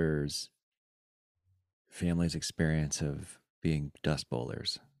grandmother's family's experience of being dust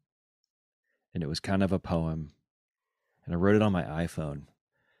bowlers. And it was kind of a poem. And I wrote it on my iPhone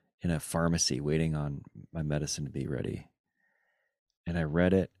in a pharmacy waiting on my medicine to be ready. And I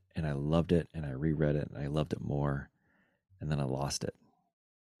read it and I loved it and I reread it and I loved it more. And then I lost it.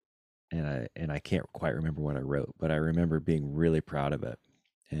 And I can't quite remember what I wrote, but I remember being really proud of it.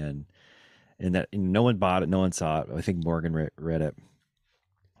 And that no one bought it, no one saw it. I think Morgan read it,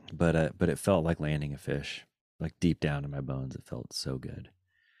 but it felt like landing a fish, like deep down in my bones. It felt so good.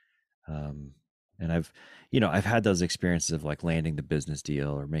 Um, and I've had those experiences of like landing the business deal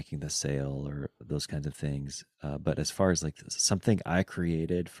or making the sale or those kinds of things. But as far as like something I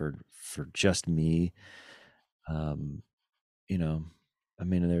created for just me, um, you know, I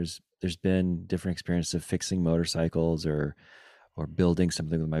mean, there's been different experiences of fixing motorcycles or building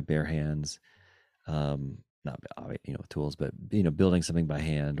something with my bare hands. Not tools, but building something by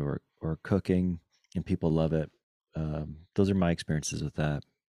hand or cooking, and people love it. Those are my experiences with that.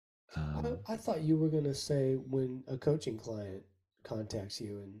 I thought you were going to say when a coaching client contacts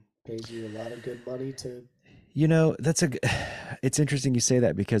you and pays you a lot of good money to. That's it's interesting you say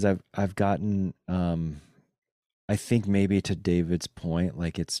that because I've gotten I think maybe to David's point,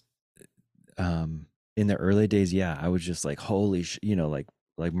 like it's in the early days, yeah, I was just like holy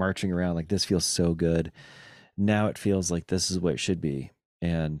like marching around like this feels so good. Now it feels like this is what it should be.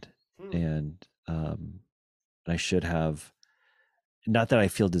 And Hmm. and I should have, not that I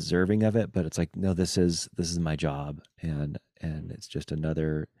feel deserving of it, but it's like no, this is my job, and it's just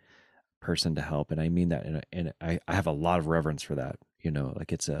another person to help. And I mean that, and I have a lot of reverence for that.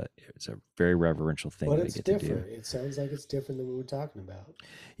 Like it's a very reverential thing But that I it's get to do. different. It sounds like it's different than what we're talking about.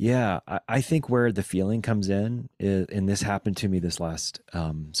 Yeah, I think where the feeling comes in is, and this happened to me this last.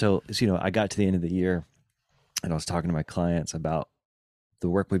 So I got to the end of the year, and I was talking to my clients about the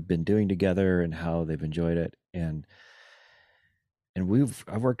work we've been doing together and how they've enjoyed it, and I've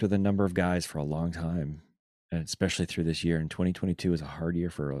worked with a number of guys for a long time, and especially through this year. And 2022 was a hard year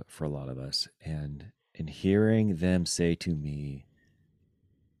for a lot of us, and hearing them say to me,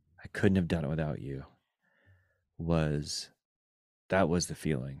 "I couldn't have done it without you," was that was the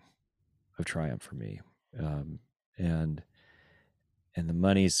feeling of triumph for me. Um, and the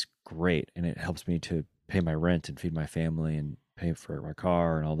money's great, and it helps me to pay my rent and feed my family and pay for my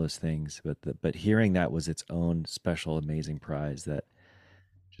car and all those things. But hearing that was its own special, amazing prize that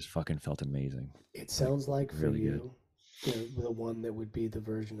just fucking felt amazing, It like sounds like for really good. you, the one that would be the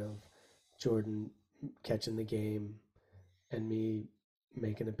version of Jordan catching the game and me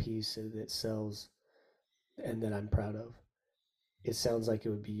making a piece that sells and that I'm proud of, it sounds like it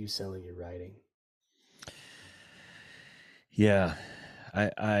would be you selling your writing. Yeah,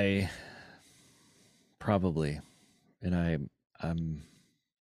 I probably, and I'm,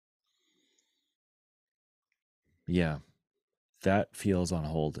 yeah, that feels on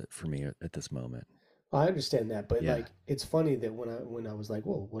hold for me at this moment. I understand that, but Yeah. like it's funny that when I was like,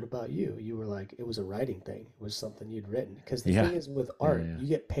 "Well, what about you?" You were like, "It was a writing thing. It was something you'd written." Because the Yeah. thing is, with Yeah, art, yeah. you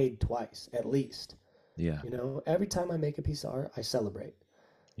get paid twice at least. Yeah. You know, every time I make a piece of art, I celebrate.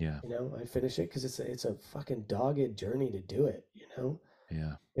 Yeah. You know, I finish it because it's a fucking dogged journey to do it. You know,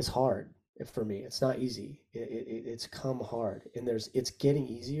 Yeah. it's hard for me. It's not easy. It's come hard, and it's getting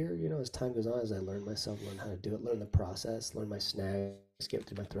easier. You know, as time goes on, as I learn myself, learn how to do it, learn the process, learn my snags, get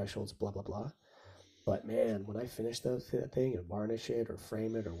through my thresholds, blah blah blah. But man, when I finish that thing and varnish it or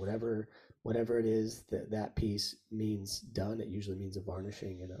frame it or whatever it is that piece means done, it usually means a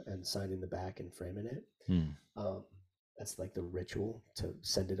varnishing and signing the back and framing it. Um, that's like the ritual to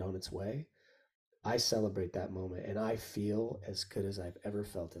send it on its way. I celebrate that moment and I feel as good as I've ever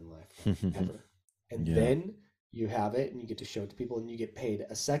felt in life, ever. And Yeah. then you have it and you get to show it to people and you get paid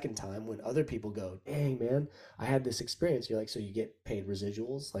a second time when other people go, dang man, I had this experience. You're like, so you get paid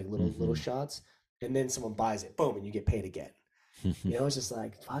residuals, like little shots, and then someone buys it, boom, and you get paid again. You know, it's just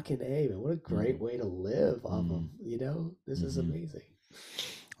like fucking A, man, what a great way to live off of, you know, this is amazing.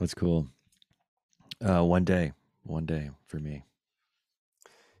 That's cool. One day for me.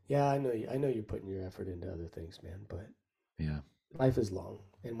 Yeah, I know you're putting your effort into other things, man, but Yeah. life is long.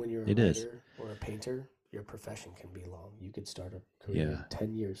 And when you're a It is. writer or a painter, your profession can be long. You could start a career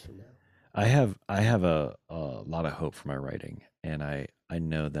 10 years from now. I have a lot of hope for my writing, and I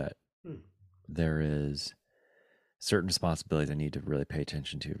know that there is certain responsibilities I need to really pay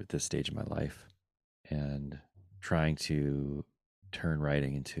attention to at this stage of my life, and trying to turn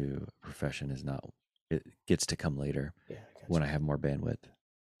writing into a profession is not, it gets to come later. Yeah, when I have more bandwidth.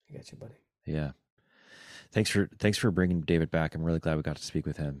 I got you, buddy. Yeah. Thanks for bringing David back. I'm really glad we got to speak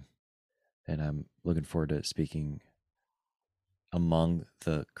with him, and I'm looking forward to speaking among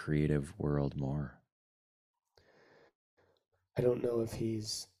the creative world more. I don't know if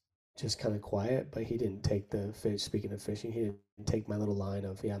he's just kind of quiet, but he didn't take the fish. Speaking of fishing, he didn't take my little line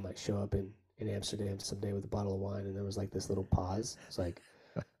of, yeah, I might show up in Amsterdam someday with a bottle of wine. And there was like this little pause. It's like,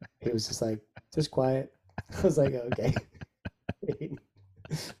 he was just like, just quiet. I was like, okay.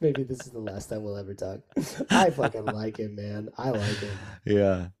 Maybe this is the last time we'll ever talk. I fucking like him, man. I like him.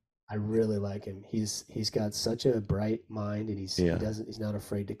 Yeah. I really like him. He's got such a bright mind, and he's not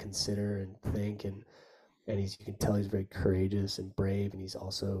afraid to consider and think, and you can tell he's very courageous and brave, and he's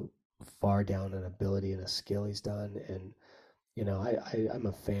also far down in ability and a skill he's done, and you know, I'm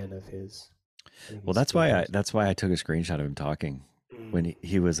a fan of his. Well, that's why I took a screenshot of him talking when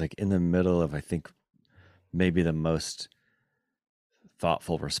he was like in the middle of, I think, maybe the most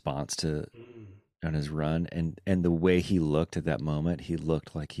thoughtful response to on his run, and the way he looked at that moment, he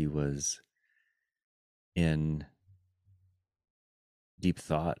looked like he was in deep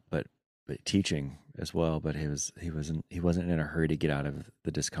thought, but teaching as well. But he wasn't in a hurry to get out of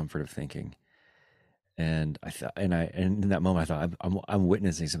the discomfort of thinking. And I thought, and in that moment, I thought, I'm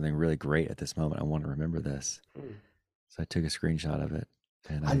witnessing something really great at this moment. I want to remember this. So I took a screenshot of it.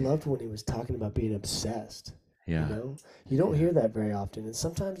 And I loved when he was talking about being obsessed. Yeah. You know, you don't hear that very often, and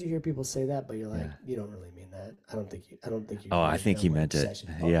sometimes you hear people say that, but you're like, you don't really mean that. I don't think you. Oh, I think he meant it.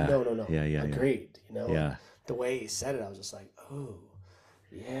 Oh, yeah. No. Yeah. Agreed. You know. Yeah. The way he said it, I was just like, oh,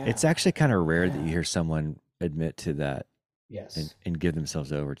 yeah. It's actually kind of rare that you hear someone admit to that. Yes. And give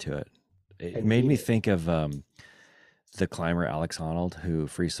themselves over to it. It made me think of the climber Alex Honnold, who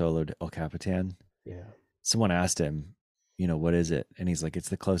free soloed El Capitan. Yeah. Someone asked him, you know, what is it? And he's like, it's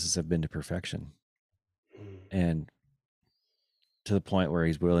the closest I've been to perfection. And to the point where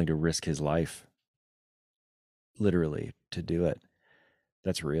he's willing to risk his life, literally, to do it.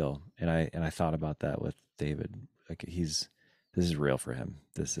 That's real. And I thought about that with David. Like this is real for him.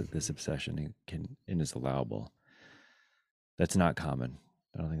 This obsession and is allowable. That's not common.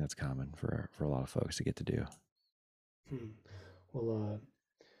 I don't think that's common for a lot of folks to get to do. Well,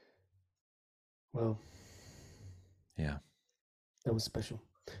 yeah, that was special.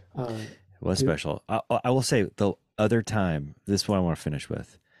 It was special. I will say the other time, this one I want to finish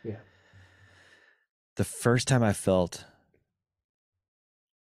with. Yeah. The first time I felt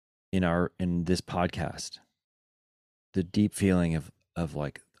in this podcast, the deep feeling of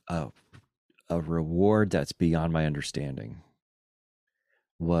like a reward that's beyond my understanding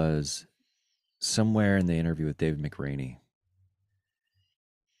was somewhere in the interview with David McRaney.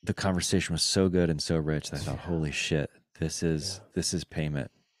 The conversation was so good and so rich that I thought, holy shit, this is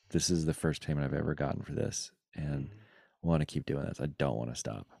payment. This is the first payment I've ever gotten for this, and I want to keep doing this. I don't want to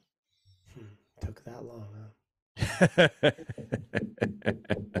stop. Took that long, huh?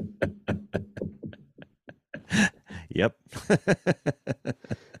 Yep.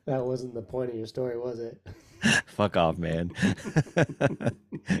 That wasn't the point of your story, was it? Fuck off, man.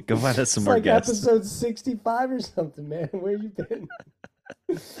 Go find us some it's more like guests. Episode 65 or something, man. Where you been?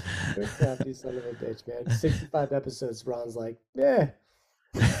 You're a crafty son of a bitch, man. 65 episodes. Ron's like, yeah.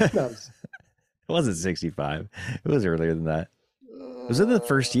 No, It wasn't 65. It was earlier than that. It was in the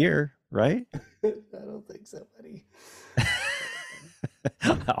first year, right? I don't think so, buddy.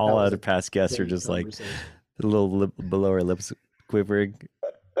 All out of past guests are just like a little lip below our lips quivering,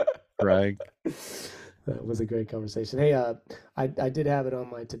 crying. That was a great conversation. Hey, I did have it on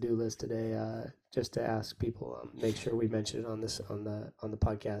my to-do list today, just to ask people, make sure we mention it on the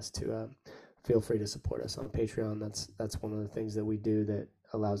podcast to feel free to support us on Patreon. That's one of the things that we do that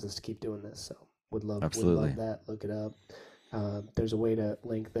allows us to keep doing this. So would love that. Look it up. There's a way to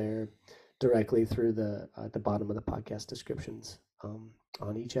link there directly through the bottom of the podcast descriptions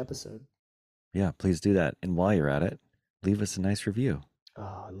on each episode. Yeah, please do that. And while you're at it, leave us a nice review.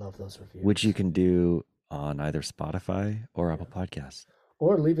 Oh, I love those reviews. Which you can do on either Spotify or Apple Podcasts.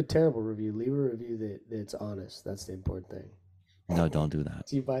 Or leave a terrible review. Leave a review that's honest. That's the important thing. No, don't do that.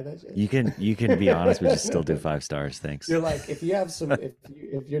 Do you buy that shit? You can be honest, but just still do 5 stars. Thanks. You're like, if you have some,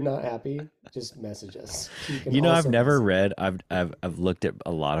 if you're not happy, just message us. I've never read. I've looked at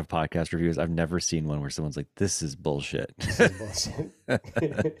a lot of podcast reviews. I've never seen one where someone's like, "This is bullshit." This is bullshit.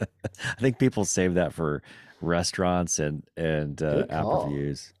 I think people save that for restaurants and app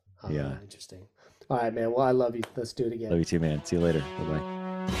reviews. Yeah, interesting. All right, man. Well, I love you. Let's do it again. Love you too, man. See you later. Bye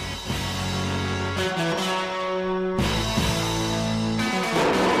bye.